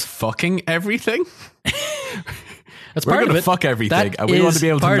want to measure fucking everything? That's part of it. Fuck everything. And we want to be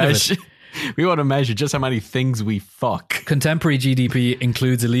able to measure. We want to measure just how many things we fuck. Contemporary GDP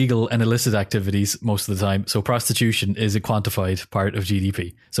includes illegal and illicit activities most of the time. So prostitution is a quantified part of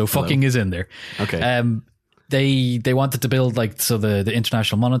GDP. So fucking is in there. Okay. They wanted to build the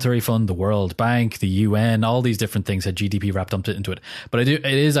International Monetary Fund, the World Bank, the UN, all these different things had GDP wrapped up into it. But it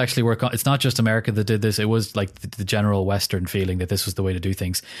is actually it's not just America that did this. It was like the general Western feeling that this was the way to do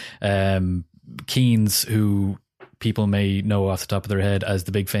things. Keynes, who people may know off the top of their head as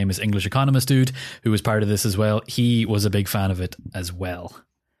the big famous English economist dude who was part of this as well, he was a big fan of it as well.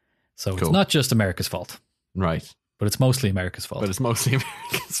 So It's not just America's fault. Right. But it's mostly America's fault.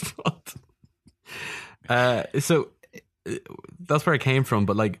 So that's where it came from,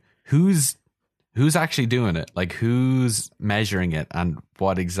 but like who's actually doing it? Like who's measuring it, and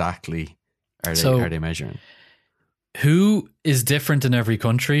what exactly are they measuring? Who is different in every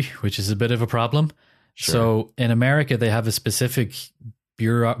country, which is a bit of a problem. Sure. So in America, they have a specific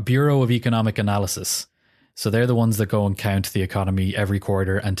Bureau of Economic Analysis. So they're the ones that go and count the economy every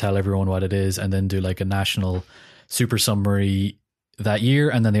quarter and tell everyone what it is, and then do like a national super summary that year.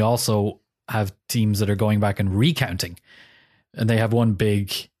 And then they also have teams that are going back and recounting, and they have one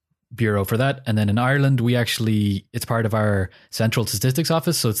big bureau for that. And then in Ireland, it's part of our Central Statistics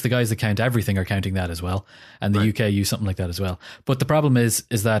Office. So it's the guys that count everything are counting that as well. And the UK use something like that as well. But the problem is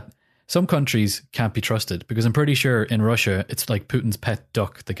that some countries can't be trusted, because I'm pretty sure in Russia, it's like Putin's pet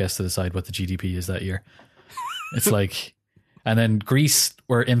duck that gets to decide what the GDP is that year. It's like And then Greece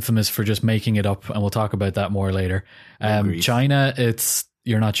were infamous for just making it up, and we'll talk about that more later. China,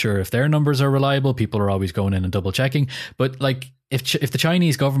 you're not sure if their numbers are reliable. People are always going in and double checking. But like, if the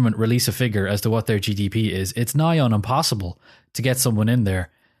Chinese government release a figure as to what their GDP is, it's nigh on impossible to get someone in there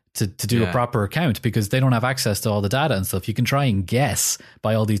to do a proper account, because they don't have access to all the data and stuff. You can try and guess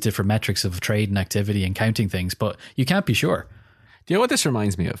by all these different metrics of trade and activity and counting things, but you can't be sure. Do you know what this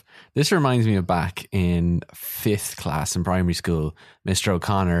reminds me of? This reminds me of back in 5th class in primary school, Mr.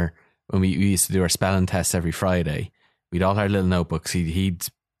 O'Connor, when we used to do our spelling tests every Friday. We'd all have our little notebooks. He'd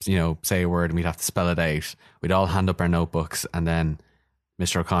say a word and we'd have to spell it out. We'd all hand up our notebooks, and then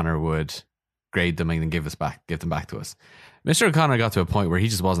Mr. O'Connor would grade them and then give them back to us. Mr. O'Connor got to a point where he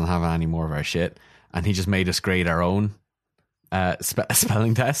just wasn't having any more of our shit, and he just made us grade our own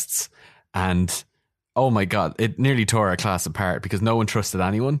spelling tests. And oh my God, it nearly tore our class apart because no one trusted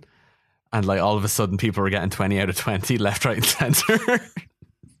anyone. And like all of a sudden people were getting 20 out of 20 left, right and centre.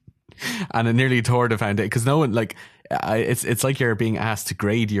 And it nearly tore the foundation because no one, like, it's like you're being asked to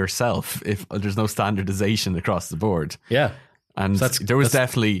grade yourself if there's no standardization across the board. Yeah. And there was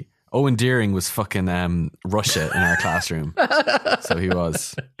definitely, Owen Deering was fucking Russia in our classroom. So he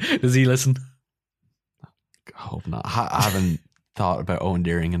was. Does he listen? I hope not. I haven't thought about Owen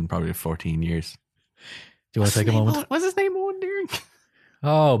Deering in probably 14 years. Do you want to take a moment? What's his name, Owen Deering?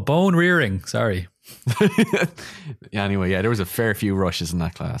 Oh, bone rearing. Sorry. Anyway, there was a fair few rushes in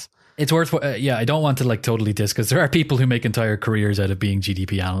that class. It's worth, I don't want to like totally diss, because there are people who make entire careers out of being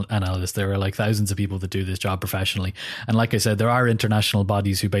GDP analysts. There are like thousands of people that do this job professionally. And like I said, there are international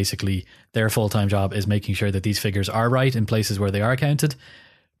bodies who basically their full-time job is making sure that these figures are right in places where they are counted.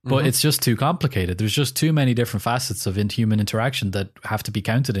 But it's just too complicated. There's just too many different facets of human interaction that have to be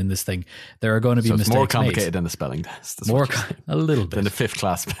counted in this thing. There are going to be mistakes made. It's more complicated than the spelling test. A little bit. Than the 5th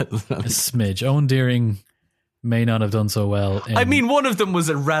class spelling. A smidge. Owen Deering may not have done so well. I mean, one of them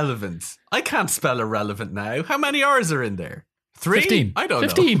was irrelevant. I can't spell irrelevant now. How many R's are in there? 3? 15. I don't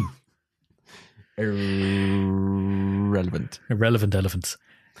 15. know. 15. Irrelevant elephants.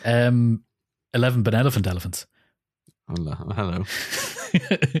 11 benevolent elephants. Hello.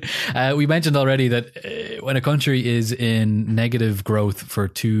 We mentioned already that when a country is in negative growth for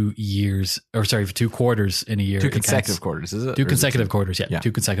 2 quarters in a year. 2 consecutive quarters, is it? 2 consecutive quarters, yeah.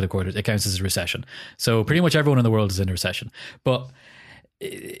 2 consecutive quarters. It counts as a recession. So pretty much everyone in the world is in a recession. But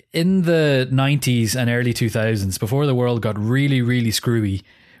in the 90s and early 2000s, before the world got really, really screwy,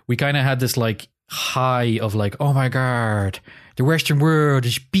 we kind of had this like high of like, oh my God, the Western world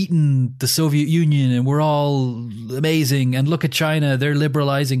is beating the Soviet Union and we're all amazing. And look at China, they're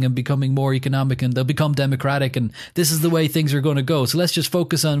liberalizing and becoming more economic and they'll become democratic. And this is the way things are going to go. So let's just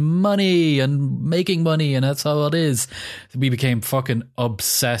focus on money and making money. And that's how it is. We became fucking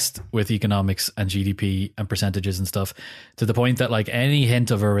obsessed with economics and GDP and percentages and stuff, to the point that like any hint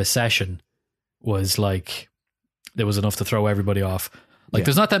of a recession was like, there was enough to throw everybody off. Like,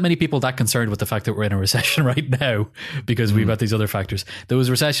 there's not that many people that concerned with the fact that we're in a recession right now because we've got these other factors. There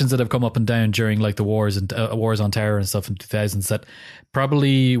was recessions that have come up and down during like the wars and wars on terror and stuff in the 2000s that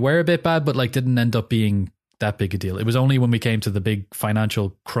probably were a bit bad, but like didn't end up being that big a deal. It was only when we came to the big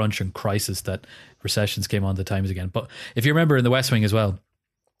financial crunch and crisis that recessions came on the times again. But if you remember in the West Wing as well,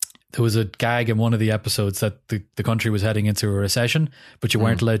 there was a gag in one of the episodes that the country was heading into a recession, but you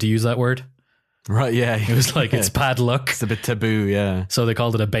weren't allowed to use that word. Right, yeah. It was like, it's bad luck. It's a bit taboo, yeah. So they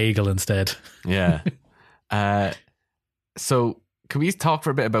called it a bagel instead. Yeah. So can we talk for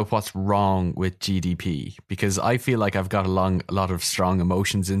a bit about what's wrong with GDP? Because I feel like I've got a lot of strong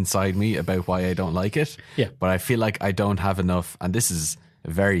emotions inside me about why I don't like it. Yeah. But I feel like I don't have enough, and this is a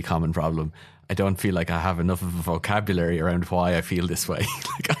very common problem, I don't feel like I have enough of a vocabulary around why I feel this way.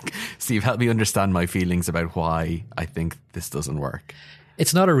 Steve, help me understand my feelings about why I think this doesn't work.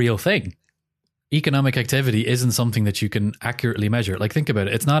 It's not a real thing. Economic activity isn't something that you can accurately measure. Like, think about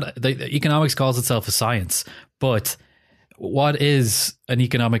it. It's not, economics calls itself a science, but what is an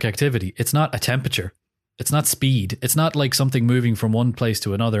economic activity? It's not a temperature. It's not speed. It's not like something moving from one place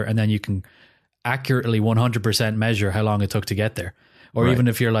to another and then you can accurately 100% measure how long it took to get there. Or even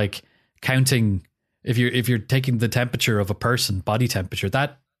if you're like counting, if you're taking the temperature of a person, body temperature,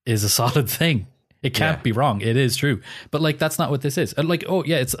 that is a solid thing. It can't be wrong. It is true. But like, that's not what this is. And like, oh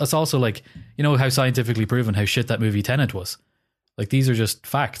yeah, it's also like, you know, how scientifically proven how shit that movie Tenet was. Like, these are just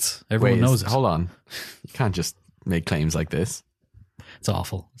facts. Everyone knows it. Hold on. You can't just make claims like this. It's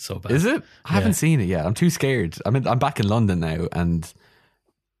awful. It's so bad. Is it? I haven't seen it yet. I'm too scared. I'm back in London now and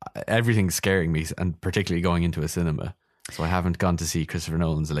everything's scaring me, and particularly going into a cinema. So I haven't gone to see Christopher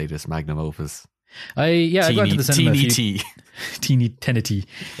Nolan's latest magnum opus. I've gone to the cinema. Teeny Teeny tenity.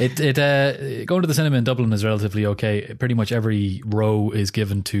 Going to the cinema in Dublin is relatively okay. Pretty much every row is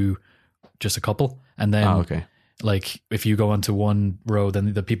given to just a couple, and then okay. Like if you go onto one row,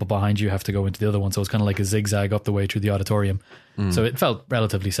 then the people behind you have to go into the other one. So it's kind of like a zigzag up the way through the auditorium. So it felt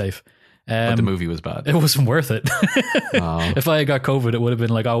relatively safe. But the movie was bad. It wasn't worth it. Oh. If I had got COVID, it would have been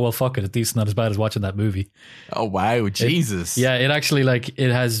like, oh well, fuck it. At least it's not as bad as watching that movie. Oh wow, Jesus! It actually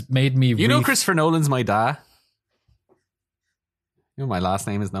it has made me. You know, Christopher Nolan's my dad. You know, my last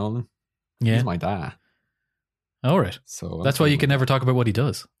name is Nolan. Yeah, he's my dad. All right. So that's why you can never talk about what he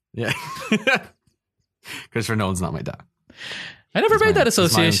does. Yeah. Christopher Nolan's not my dad. I never made that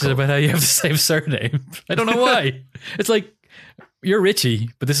association about how you have the same surname. I don't know why. It's like you're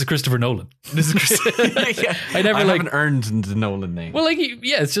Richie, but this is Christopher Nolan. This is yeah. I haven't earned the Nolan name. Well,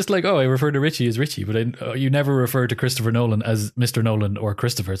 it's just like, I refer to Richie as Richie, but you never refer to Christopher Nolan as Mr. Nolan or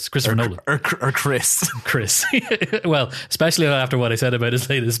Christopher. It's Christopher Nolan or Chris. Chris. Well, especially after what I said about his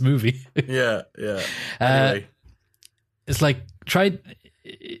latest movie. Yeah. Anyway, it's like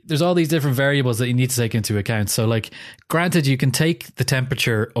there's all these different variables that you need to take into account. So like, granted, you can take the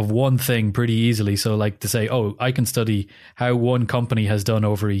temperature of one thing pretty easily. So like to say, I can study how one company has done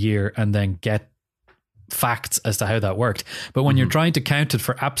over a year and then get facts as to how that worked. But when you're trying to count it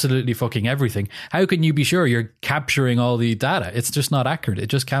for absolutely fucking everything, how can you be sure you're capturing all the data? It's just not accurate. It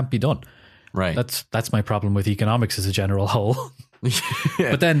just can't be done. Right. That's my problem with economics as a general whole.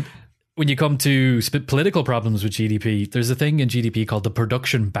 Yeah. But then when you come to political problems with GDP, there's a thing in GDP called the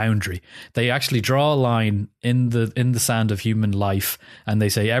production boundary. They actually draw a line in the sand of human life, and they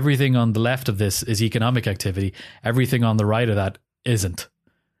say everything on the left of this is economic activity, everything on the right of that isn't.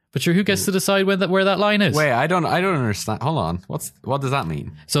 But sure, who gets to decide where that line is? Wait, I don't understand. Hold on. What does that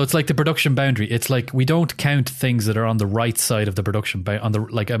mean? So it's like the production boundary. It's like we don't count things that are on the right side of the production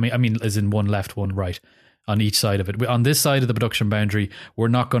boundary. I mean, as in one left, one right. On each side of it. On this side of the production boundary, we're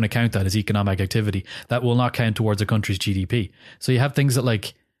not going to count that as economic activity. That will not count towards a country's GDP. So you have things that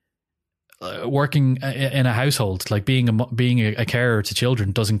like working in a household, like being a carer to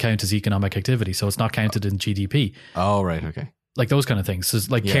children doesn't count as economic activity. So it's not counted in GDP. Oh, right. Okay. Like those kind of things. So it's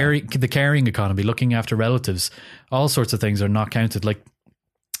like the caring economy, looking after relatives, all sorts of things are not counted. Like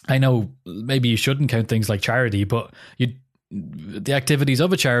I know maybe you shouldn't count things like charity, but the activities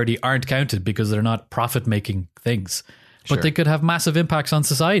of a charity aren't counted because they're not profit-making things. But they could have massive impacts on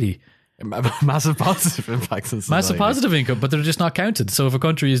society. Massive positive impacts on society. Massive positive income, but they're just not counted. So if a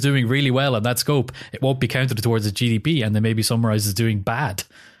country is doing really well in that scope, it won't be counted towards its GDP, and they may be summarized as doing bad.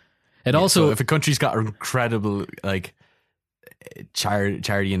 So if a country's got incredible like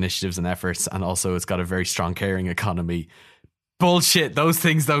charity initiatives and efforts, and also it's got a very strong caring economy, bullshit, those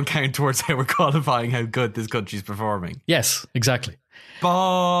things don't count towards how we're qualifying how good this country's performing. Yes, exactly.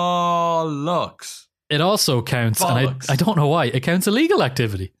 Bollocks. It also counts, and I don't know why, it counts illegal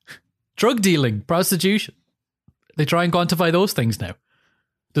activity. Drug dealing, prostitution. They try and quantify those things now.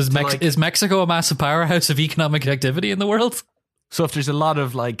 Is Mexico a massive powerhouse of economic activity in the world? So if there's a lot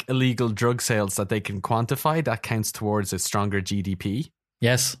of like illegal drug sales that they can quantify, that counts towards a stronger GDP?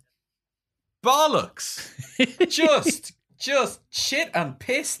 Yes. Bollocks. Just shit and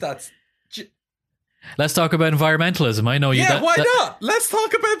piss. Let's talk about environmentalism. I know you. Yeah, why not? Let's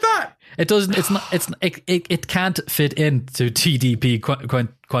talk about that. It doesn't. It's not. It can't fit into GDP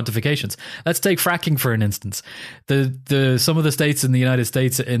quantifications. Let's take fracking for an instance. Some of the states in the United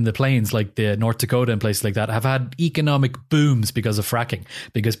States in the plains, like the North Dakota and places like that, have had economic booms because of fracking.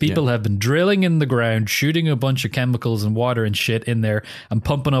 Because people have been drilling in the ground, shooting a bunch of chemicals and water and shit in there, and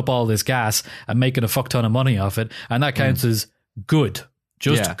pumping up all this gas and making a fuck ton of money off it, and that counts as good.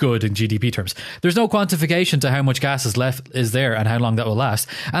 Just good in GDP terms. There's no quantification to how much gas is there and how long that will last.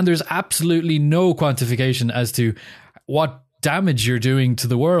 And there's absolutely no quantification as to what damage you're doing to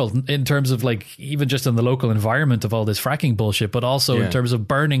the world in terms of like even just in the local environment of all this fracking bullshit, but also in terms of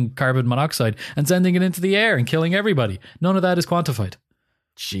burning carbon monoxide and sending it into the air and killing everybody. None of that is quantified.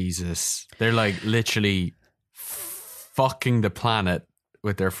 Jesus. They're like literally fucking the planet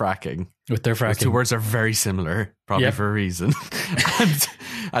with their fracking. Those two words are very similar, probably for a reason.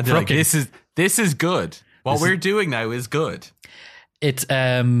 and they're like, this is good. What we're doing now is good. It's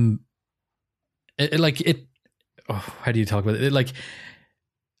how do you talk about it? Like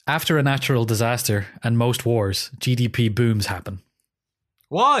after a natural disaster and most wars, GDP booms happen.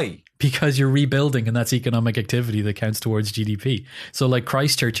 Why? Because you're rebuilding, and that's economic activity that counts towards GDP. So like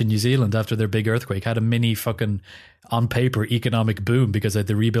Christchurch in New Zealand after their big earthquake had a mini fucking on paper economic boom because they had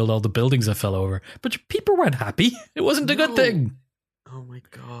to rebuild all the buildings that fell over. But people weren't happy. It wasn't a good thing. Oh my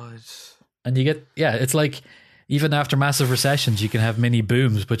God. And you get, it's like even after massive recessions, you can have mini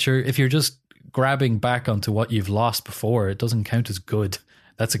booms, but if you're just grabbing back onto what you've lost before, it doesn't count as good.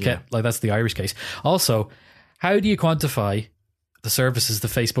 That's that's the Irish case. Also, how do you quantify the services that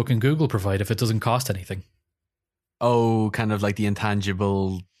Facebook and Google provide if it doesn't cost anything? Oh, kind of like the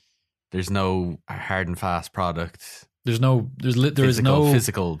intangible. There's no hard and fast product. There is no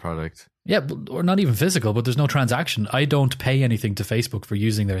physical product. Yeah, or not even physical, but there's no transaction. I don't pay anything to Facebook for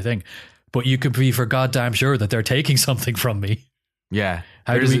using their thing, but you can be for goddamn sure that they're taking something from me. Yeah.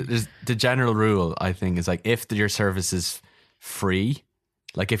 There's the general rule, I think, is like if your service is free,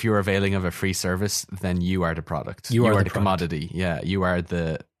 like if you're availing of a free service, then you are the product. You are the commodity. Yeah. You are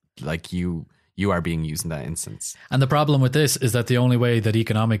you are being used in that instance. And the problem with this is that the only way that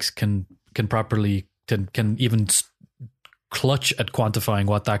economics can properly can even clutch at quantifying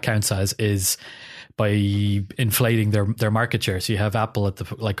what that counts as is by inflating their market share. So you have Apple at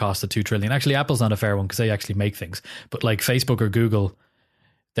the cost of $2 trillion. Actually, Apple's not a fair one because they actually make things. But like Facebook or Google,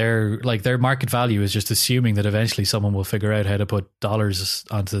 their market value is just assuming that eventually someone will figure out how to put dollars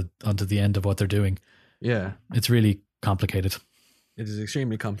onto the end of what they're doing. Yeah, it's really complicated. It is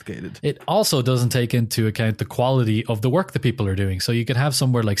extremely complicated. It also doesn't take into account the quality of the work that people are doing. So you could have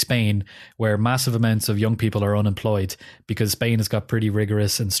somewhere like Spain where massive amounts of young people are unemployed because Spain has got pretty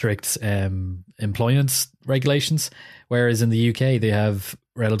rigorous and strict employment regulations, whereas in the UK they have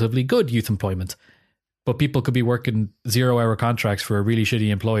relatively good youth employment. But people could be working 0-hour contracts for a really shitty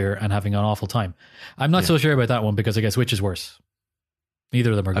employer and having an awful time. I'm not so sure about that one because I guess which is worse?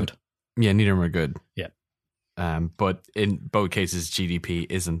 Neither of them are good. Neither of them are good. Yeah. But in both cases, GDP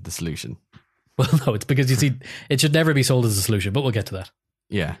isn't the solution. Well, no, it's because you see, it should never be sold as a solution, but we'll get to that.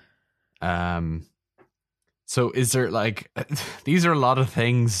 Yeah. So is there these are a lot of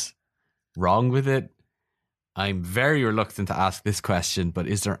things wrong with it. I'm very reluctant to ask this question, but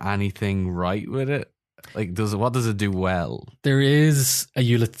is there anything right with it? Like, what does it do well? There is a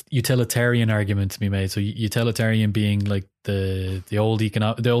utilitarian argument to be made. So utilitarian being like the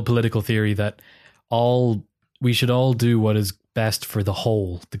old political theory that we should all do what is best for the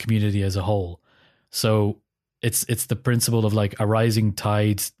whole, the community as a whole. So it's the principle of like a rising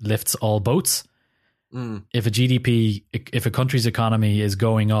tide lifts all boats. If if a country's economy is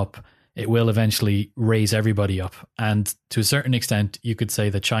going up, it will eventually raise everybody up. And to a certain extent, you could say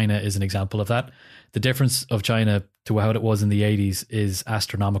that China is an example of that. The difference of China to how it was in the 80s is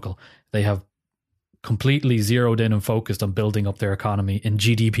astronomical. They have completely zeroed in and focused on building up their economy in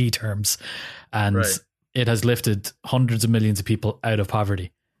GDP terms. And it has lifted hundreds of millions of people out of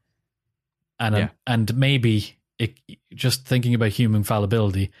poverty. And maybe just thinking about human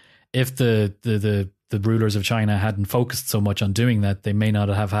fallibility, if the rulers of China hadn't focused so much on doing that, they may not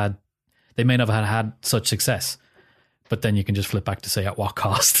have had such success. But then you can just flip back to say at what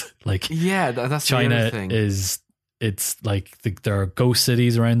cost? Like, yeah, that's China the other thing. It's like there are ghost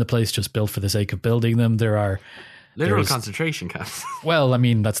cities around the place just built for the sake of building them. There are literal concentration camps. Well, I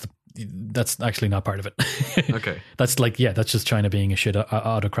mean, that's actually not part of it. Okay. That's just China being a shit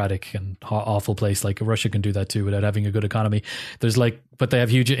autocratic and awful place. Like Russia can do that too without having a good economy. But they have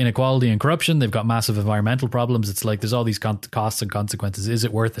huge inequality and corruption. They've got massive environmental problems. It's like there's all these costs and consequences. Is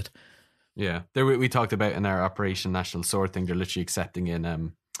it worth it? Yeah. We talked about in our Operation National Sword thing, they're literally accepting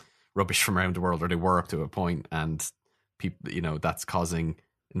in rubbish from around the world, or they were up to a point, and people, that's causing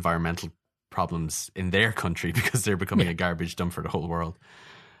environmental problems in their country because they're becoming a garbage dump for the whole world.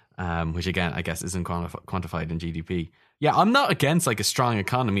 Which again, I guess isn't quantified in GDP. Yeah, I'm not against like a strong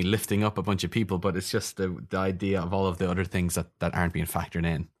economy lifting up a bunch of people, but it's just the idea of all of the other things that aren't being factored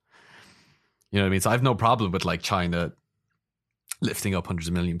in. You know what I mean? So I have no problem with like China lifting up hundreds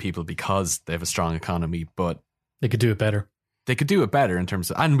of million people because they have a strong economy, but they could do it better. They could do it better in terms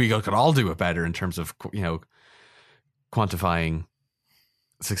of, and we could all do it better in terms of, quantifying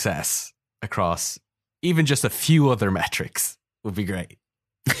success across even just a few other metrics would be great.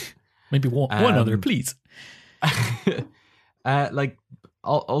 Maybe one other, please.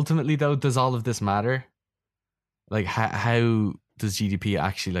 Ultimately though, does all of this matter? Like how does GDP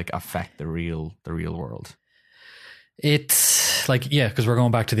actually like affect the real world? It's like, because we're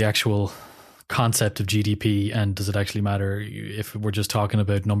going back to the actual concept of GDP, and does it actually matter if we're just talking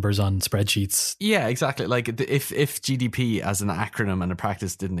about numbers on spreadsheets? Yeah, exactly. Like if GDP as an acronym and a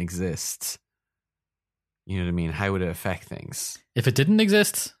practice didn't exist, you know what I mean? How would it affect things? If it didn't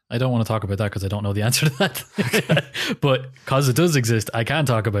exist, I don't want to talk about that because I don't know the answer to that. But because it does exist, I can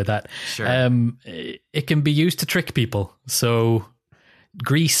talk about that. Sure. It can be used to trick people. So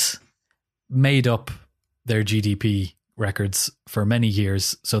Greece made up their GDP records for many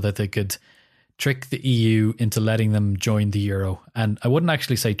years so that they could trick the EU into letting them join the euro. And I wouldn't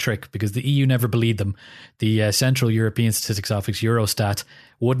actually say trick, because the EU never believed them. The Central European Statistics Office, Eurostat,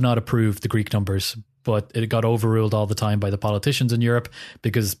 would not approve the Greek numbers, but it got overruled all the time by the politicians in Europe,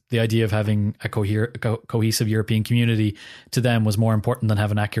 because the idea of having a cohesive European community to them was more important than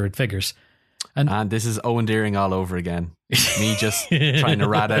having accurate figures. And this is Owen Deering all over again. Me just trying to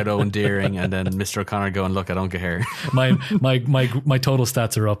rat out Owen Deering, and then Mr. O'Connor going, look, I don't care. My total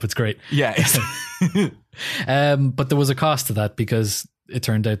stats are up. It's great. Yeah. But there was a cost to that, because it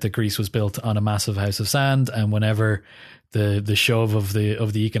turned out that Greece was built on a massive house of sand, and whenever the shove of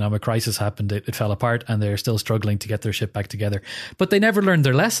the economic crisis happened, it fell apart, and they're still struggling to get their shit back together. But they never learned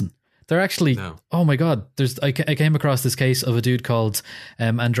their lesson. They're actually, oh my God, I came across this case of a dude called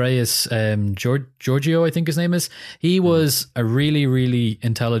Andreas Georgiou, I think his name is. He was a really, really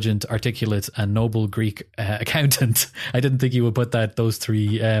intelligent, articulate and noble Greek accountant. I didn't think he would put those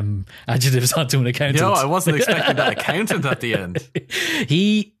three adjectives onto an accountant. No, I wasn't expecting that accountant at the end.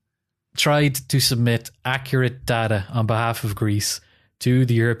 He tried to submit accurate data on behalf of Greece to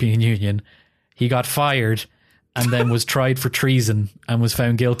the European Union. He got fired and then was tried for treason and was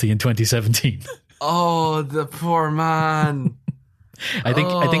found guilty in 2017. Oh, the poor man. I think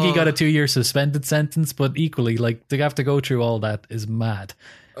he got a 2-year suspended sentence, but equally, like, to have to go through all that is mad.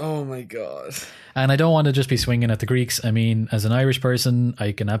 Oh my God. And I don't want to just be swinging at the Greeks. I mean, as an Irish person,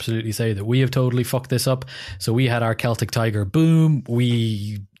 I can absolutely say that we have totally fucked this up. So we had our Celtic Tiger boom.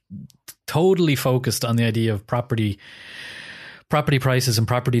 We totally focused on the idea of property prices and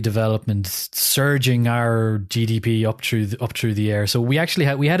property development, surging our GDP up through the air. So we actually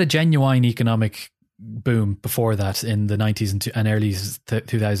had a genuine economic boom before that in the 90s and early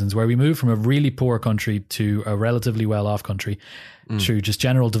 2000s, where we moved from a really poor country to a relatively well-off country through just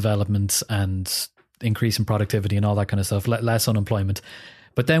general development and increase in productivity and all that kind of stuff, less unemployment.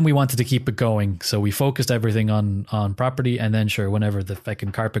 But then we wanted to keep it going, so we focused everything on property, and then sure, whenever the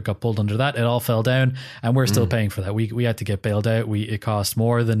fucking carpet got pulled under that, it all fell down, and we're still paying for that. We had to get bailed out. It cost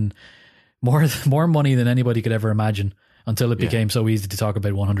more money than anybody could ever imagine, until it became so easy to talk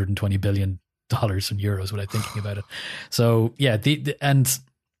about $120 billion in euros without thinking about it. So yeah, the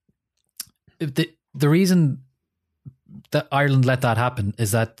reason that Ireland let that happen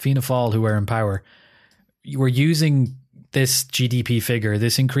is that Fianna Fáil, who were in power, were using this GDP figure,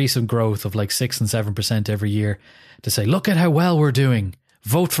 this increase of growth of like 6 and 7% every year, to say, look at how well we're doing,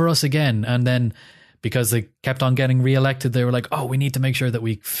 vote for us again. And then because they kept on getting re-elected, they were like, oh, we need to make sure that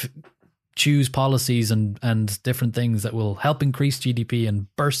we choose policies and different things that will help increase GDP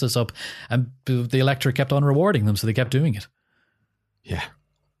and burst us up. And the electorate kept on rewarding them, so they kept doing it. Yeah.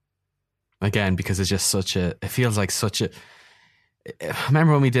 Again, because it's just it feels like such a,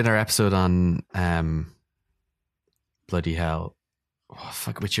 remember when we did our episode on, bloody hell,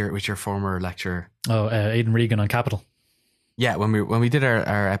 with your former lecturer, Aidan Regan on capital. Yeah, when we did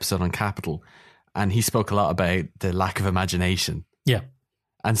our episode on capital, and he spoke a lot about the lack of imagination. Yeah,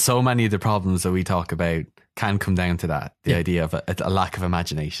 and so many of the problems that we talk about can come down to that, the idea of a lack of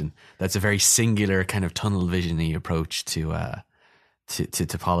imagination. That's a very singular kind of tunnel vision-y approach to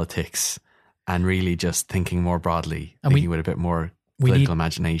politics, and really just thinking more broadly, and thinking with a bit more political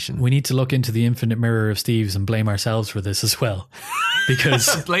imagination. We need to look into the infinite mirror of Steve's and blame ourselves for this as well.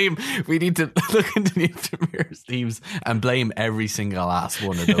 Because we need to look into the infinite mirror of Steve's and blame every single last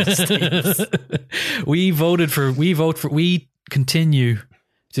one of those Steves. We continue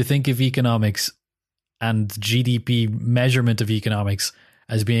to think of economics and GDP measurement of economics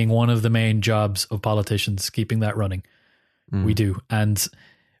as being one of the main jobs of politicians, keeping that running. We do. And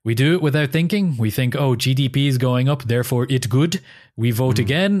we do it without thinking. We think, oh, GDP is going up, therefore it's good. We vote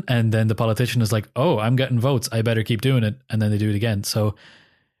again, and then the politician is like, oh, I'm getting votes, I better keep doing it, and then they do it again. So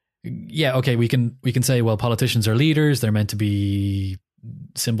yeah, okay, we can say, well, politicians are leaders, they're meant to be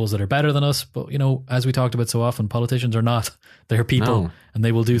symbols that are better than us, but as we talked about so often, politicians are not. They're people, and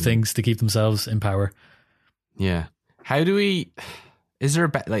they will do things to keep themselves in power. Yeah. How do we? Is there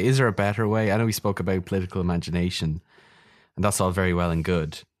a better way? I know we spoke about political imagination, and that's all very well and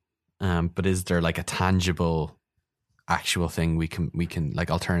good. But is there like a tangible, actual thing we can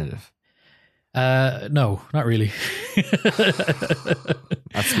like alternative? No, not really.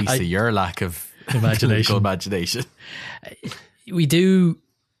 That speaks to your lack of imagination. We do.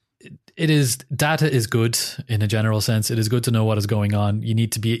 Data is good in a general sense. It is good to know what is going on. You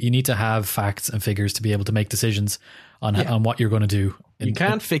need to have facts and figures to be able to make decisions on what you're going to do. You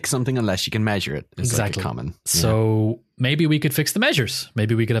can't fix something unless you can measure it. It's exactly. Like a common. So maybe we could fix the measures.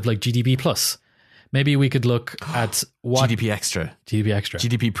 Maybe we could have like GDP plus. Maybe we could look at what GDP extra, GDP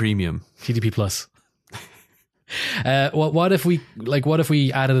GDP premium, GDP plus. What if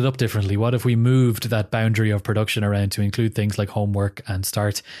we added it up differently? What if we moved that boundary of production around to include things like homework and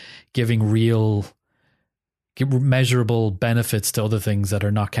start giving real measurable benefits to other things that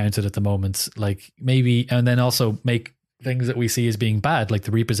are not counted at the moment, like maybe, and then also make things that we see as being bad, like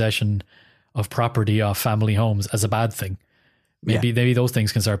the repossession of property off family homes, as a bad thing. Maybe those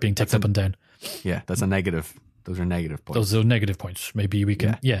things can start being ticked up and down. Yeah, that's a negative. Those are negative points. Those are negative points. Maybe we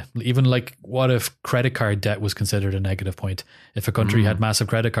can, even like, what if credit card debt was considered a negative point? If a country had massive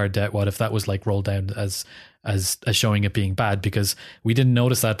credit card debt, what if that was like rolled down as showing it being bad? Because we didn't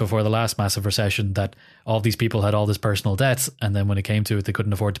notice that before the last massive recession, that all these people had all this personal debts, and then when it came to it, they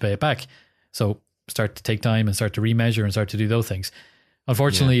couldn't afford to pay it back. So start to take time and start to remeasure and start to do those things.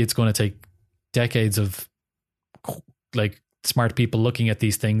 Unfortunately, it's going to take decades of like smart people looking at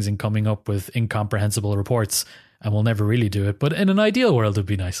these things and coming up with incomprehensible reports, and we'll never really do it. But in an ideal world, it'd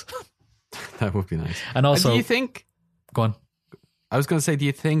be nice. That would be nice. And also, do you think? Go on. I was going to say, do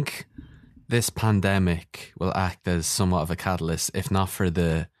you think this pandemic will act as somewhat of a catalyst, if not for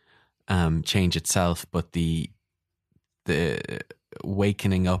the change itself, but the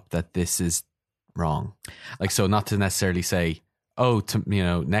wakening up that this is wrong? Like, so not to necessarily say,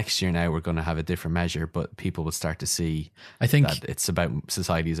 next year now we're going to have a different measure, but people will start to see, I think, that it's about,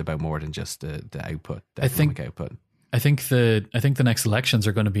 society is about more than just the output, the economic output. I think the next elections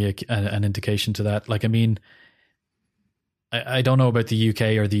are going to be an indication to that. Like, I mean, I don't know about the UK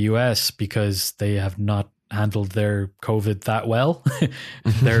or the US because they have not handled their COVID that well.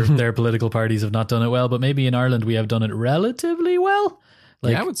 Their political parties have not done it well, but maybe in Ireland we have done it relatively well.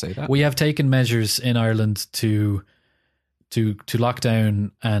 Like, I would say that. We have taken measures in Ireland to lock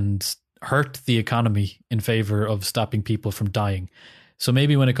down and hurt the economy in favor of stopping people from dying. So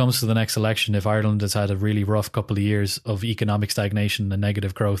maybe when it comes to the next election, if Ireland has had a really rough couple of years of economic stagnation and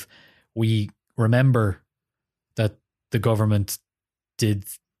negative growth, we remember that the government did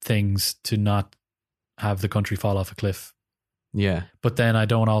things to not have the country fall off a cliff. Yeah. But then I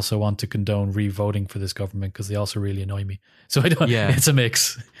don't also want to condone re-voting for this government because they also really annoy me. So I don't, it's a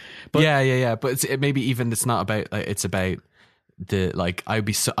mix. But But maybe even it's not about, it's about,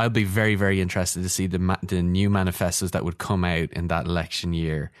 I'll be very, very interested to see the new manifestos that would come out in that election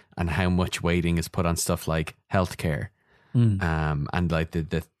year, and how much weighting is put on stuff like healthcare, and like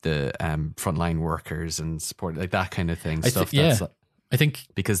the frontline workers and support, like that kind of thing. I think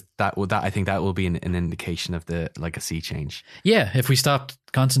because that will be an indication of a sea change. Yeah, if we stopped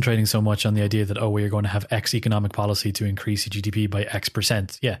concentrating so much on the idea that we are going to have X economic policy to increase GDP by X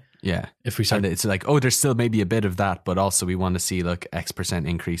percent. Yeah. If we start, and it's like, there's still maybe a bit of that, but also we want to see X percent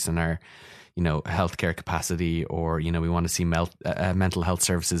increase in our, healthcare capacity, or we want to see mental health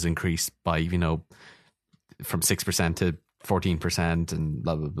services increase by from 6% to 14% and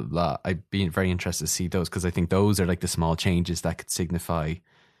blah blah blah blah. I'd be very interested to see those, because I think those are like the small changes that could signify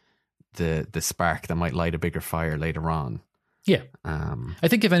the spark that might light a bigger fire later on. Yeah. I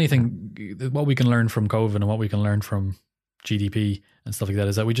think if anything, what we can learn from COVID and what we can learn from GDP and stuff like that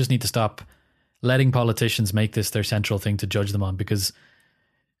is that we just need to stop letting politicians make this their central thing to judge them on, because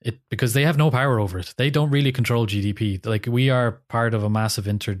they have no power over it. They don't really control GDP. Like, we are part of a massive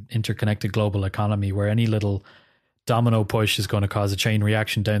interconnected global economy where any little domino push is going to cause a chain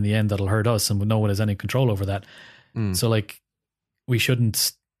reaction down the end that'll hurt us, and no one has any control over that. So like, we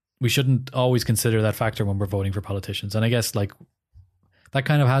shouldn't always consider that factor when we're voting for politicians. And I guess like that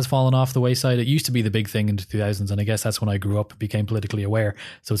kind of has fallen off the wayside. It used to be the big thing in the 2000s, and I guess that's when I grew up and became politically aware.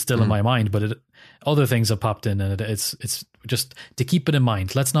 So it's still in my mind, but other things have popped in, and it's just to keep it in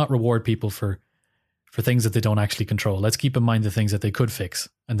mind. Let's not reward people for things that they don't actually control. Let's keep in mind the things that they could fix,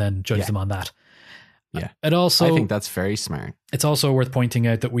 and then judge them on that. Yeah. And also, I think that's very smart. It's also worth pointing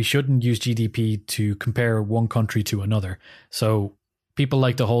out that we shouldn't use GDP to compare one country to another. So people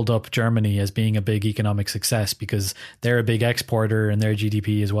like to hold up Germany as being a big economic success because they're a big exporter and their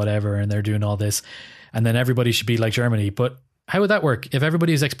GDP is whatever and they're doing all this. And then everybody should be like Germany. But how would that work? If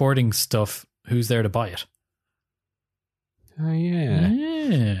everybody is exporting stuff, who's there to buy it? Oh, yeah.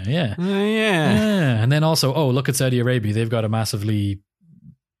 Yeah. Oh, yeah. And then also, look at Saudi Arabia. They've got a massively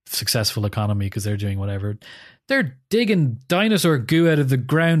successful economy because they're doing whatever. They're digging dinosaur goo out of the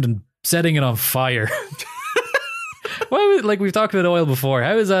ground and setting it on fire. Like we've talked about oil before.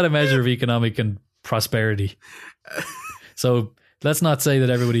 How is that a measure of economic and prosperity? So let's not say that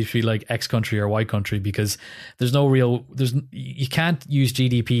everybody should be like X country or Y country, because you can't use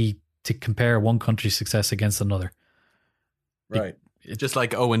GDP to compare one country's success against another. Right. Just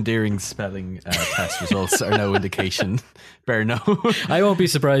like Owen Deering's spelling test results are no indication. Bear no. I won't be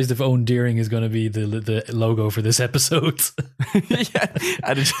surprised if Owen Deering is going to be the logo for this episode. Yeah,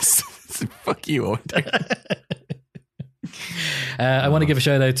 and it just fuck you, Owen Deering. I want to give a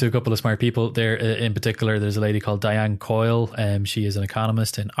shout out to a couple of smart people there. In particular, there's a lady called Diane Coyle. She is an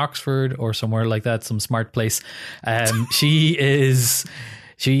economist in Oxford or somewhere like that, some smart place. She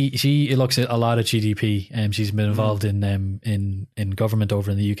looks at a lot of GDP, and she's been involved in government over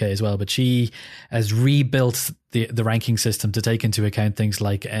in the UK as well. But she has rebuilt the ranking system to take into account things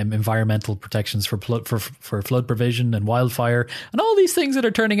like environmental protections for flood provision and wildfire and all these things that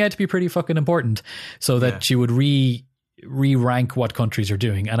are turning out to be pretty fucking important. So that she would re-rank what countries are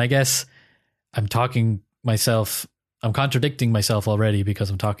doing. And I guess I'm contradicting myself already because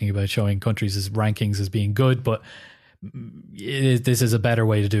I'm talking about showing countries' rankings as being good, but this is a better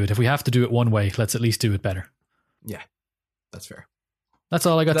way to do it. If we have to do it one way, let's at least do it better. Yeah, that's fair. That's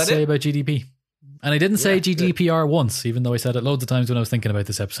all I got to say about GDP. And I didn't say GDPR once, even though I said it loads of times when I was thinking about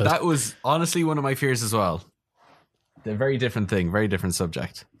this episode. That was honestly one of my fears as well. They're a very different thing, very different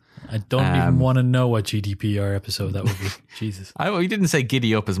subject. I don't even want to know what GDPR episode that would be. Jesus. You didn't say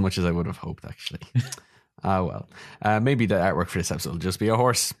giddy up as much as I would have hoped, actually. Well. Maybe the artwork for this episode will just be a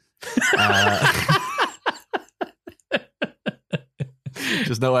horse.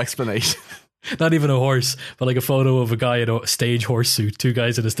 Just no explanation. Not even a horse, but like a photo of a guy in a stage horse suit. Two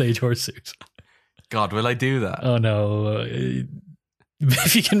guys in a stage horse suit. God, will I do that? Oh no.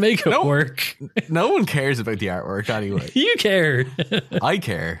 If you can make it work. No one cares about the artwork anyway. You care. I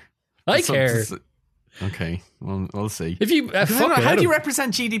care. I care. Okay, well, we'll see. If you how do you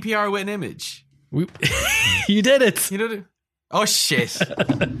represent GDPR with an image? You did it. You know. Oh shit!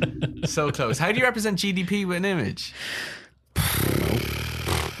 So close. How do you represent GDP with an image?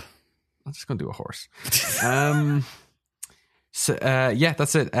 I'm just going to do a horse.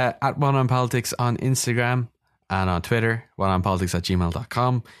 That's it. At One On Politics on Instagram and on Twitter.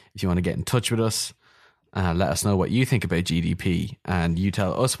 oneonpolitics@gmail.com. If you want to get in touch with us, let us know what you think about GDP, and you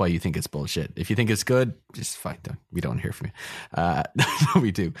tell us why you think it's bullshit. If you think it's good, just fine. We don't hear from you. No,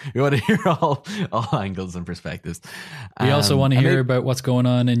 we do. We want to hear all angles and perspectives. We also want to hear about what's going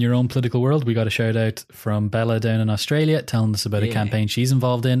on in your own political world. We got a shout out from Bella down in Australia telling us about a campaign she's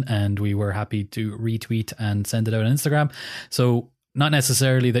involved in, and we were happy to retweet and send it out on Instagram. So not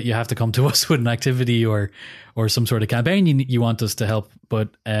necessarily that you have to come to us with an activity or some sort of campaign you want us to help, but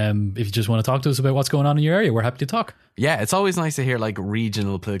if you just want to talk to us about what's going on in your area, we're happy to talk. Yeah, it's always nice to hear like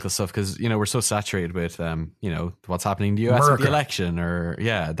regional political stuff because, we're so saturated with, what's happening in the US with the election or,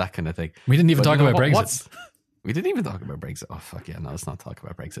 that kind of thing. We didn't even talk about Brexit. We didn't even talk about Brexit. Oh, fuck yeah. No, let's not talk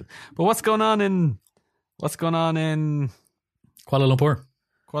about Brexit. But what's going on in Kuala Lumpur?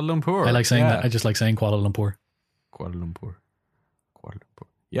 Kuala Lumpur. I like saying that. I just like saying Kuala Lumpur. Kuala Lumpur.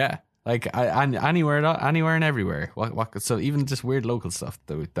 Yeah, like anywhere and everywhere. So even just weird local stuff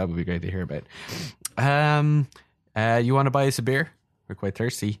that would be great to hear about. You want to buy us a beer? We're quite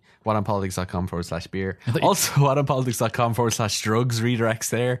thirsty. whatonpolitics.com/beer. Also, whatonpolitics.com/drugs redirects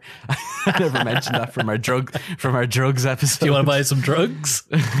there. I never mentioned that from our drugs episode. Do you want to buy some drugs?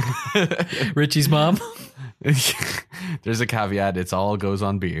 Richie's mom. There's a caveat. It's all goes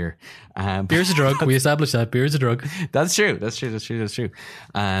on beer. Beer's a drug. We established that beer is a drug. That's true.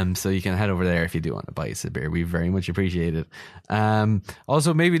 So you can head over there if you do want to buy us a beer. We very much appreciate it.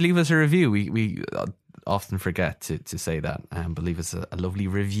 Also, maybe leave us a review. We often forget to say that. But leave us a lovely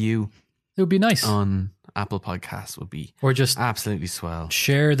review. It would be nice on Apple Podcasts. Would be or just absolutely swell.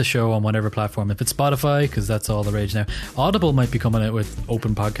 Share the show on whatever platform. If it's Spotify, because that's all the rage now. Audible might be coming out with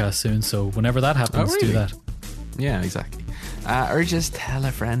open podcasts soon. So whenever that happens, do that. Yeah, exactly. Or just tell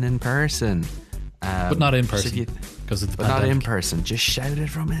a friend in person. But not in person. Because it's the pandemic. Not in person. Just shout it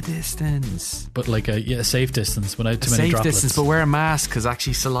from a distance. But like a safe distance without too many droplets. Safe distance, but wear a mask because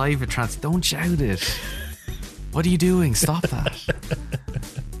actually saliva don't shout it. What are you doing? Stop that.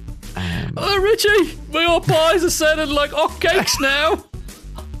 Oh, Richie, my old boys are sounding like hotcakes now.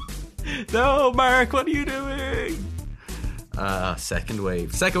 No, Mark, what are you doing? Second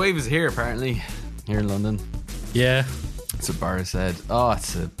wave. Second wave is here, apparently. Here in London. Yeah. That's what Barra said. Oh,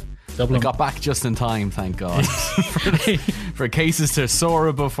 it's a... Dublin. I got back just in time, thank God. for cases to soar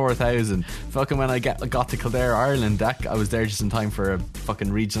above 4,000. Fucking when I got to Kildare, Ireland, I was there just in time for a fucking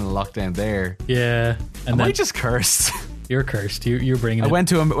regional lockdown there. Yeah. And I just cursed. You're cursed. You're bringing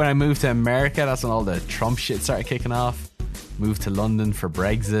when I moved to America, that's when all the Trump shit started kicking off. Moved to London for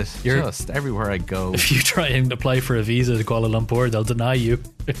Brexit. Just everywhere I go. If you try and apply for a visa to Kuala Lumpur, they'll deny you.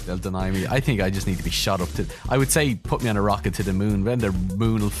 They'll deny me. I think I just need to be shot up to... I would say put me on a rocket to the moon. Then the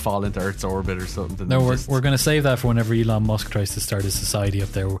moon will fall into Earth's orbit or something. No, we're going to save that for whenever Elon Musk tries to start a society up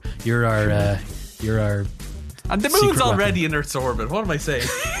there. You're our... And the moon's already in Earth's orbit. What am I saying?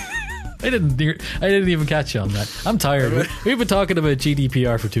 I didn't even catch you on that. I'm tired. We've been talking about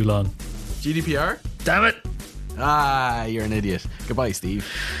GDPR for too long. GDPR? Damn it. Ah, you're an idiot. Goodbye, Steve.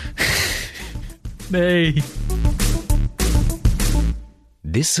 Nay.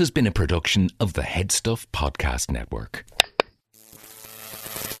 This has been a production of the Head Stuff Podcast Network.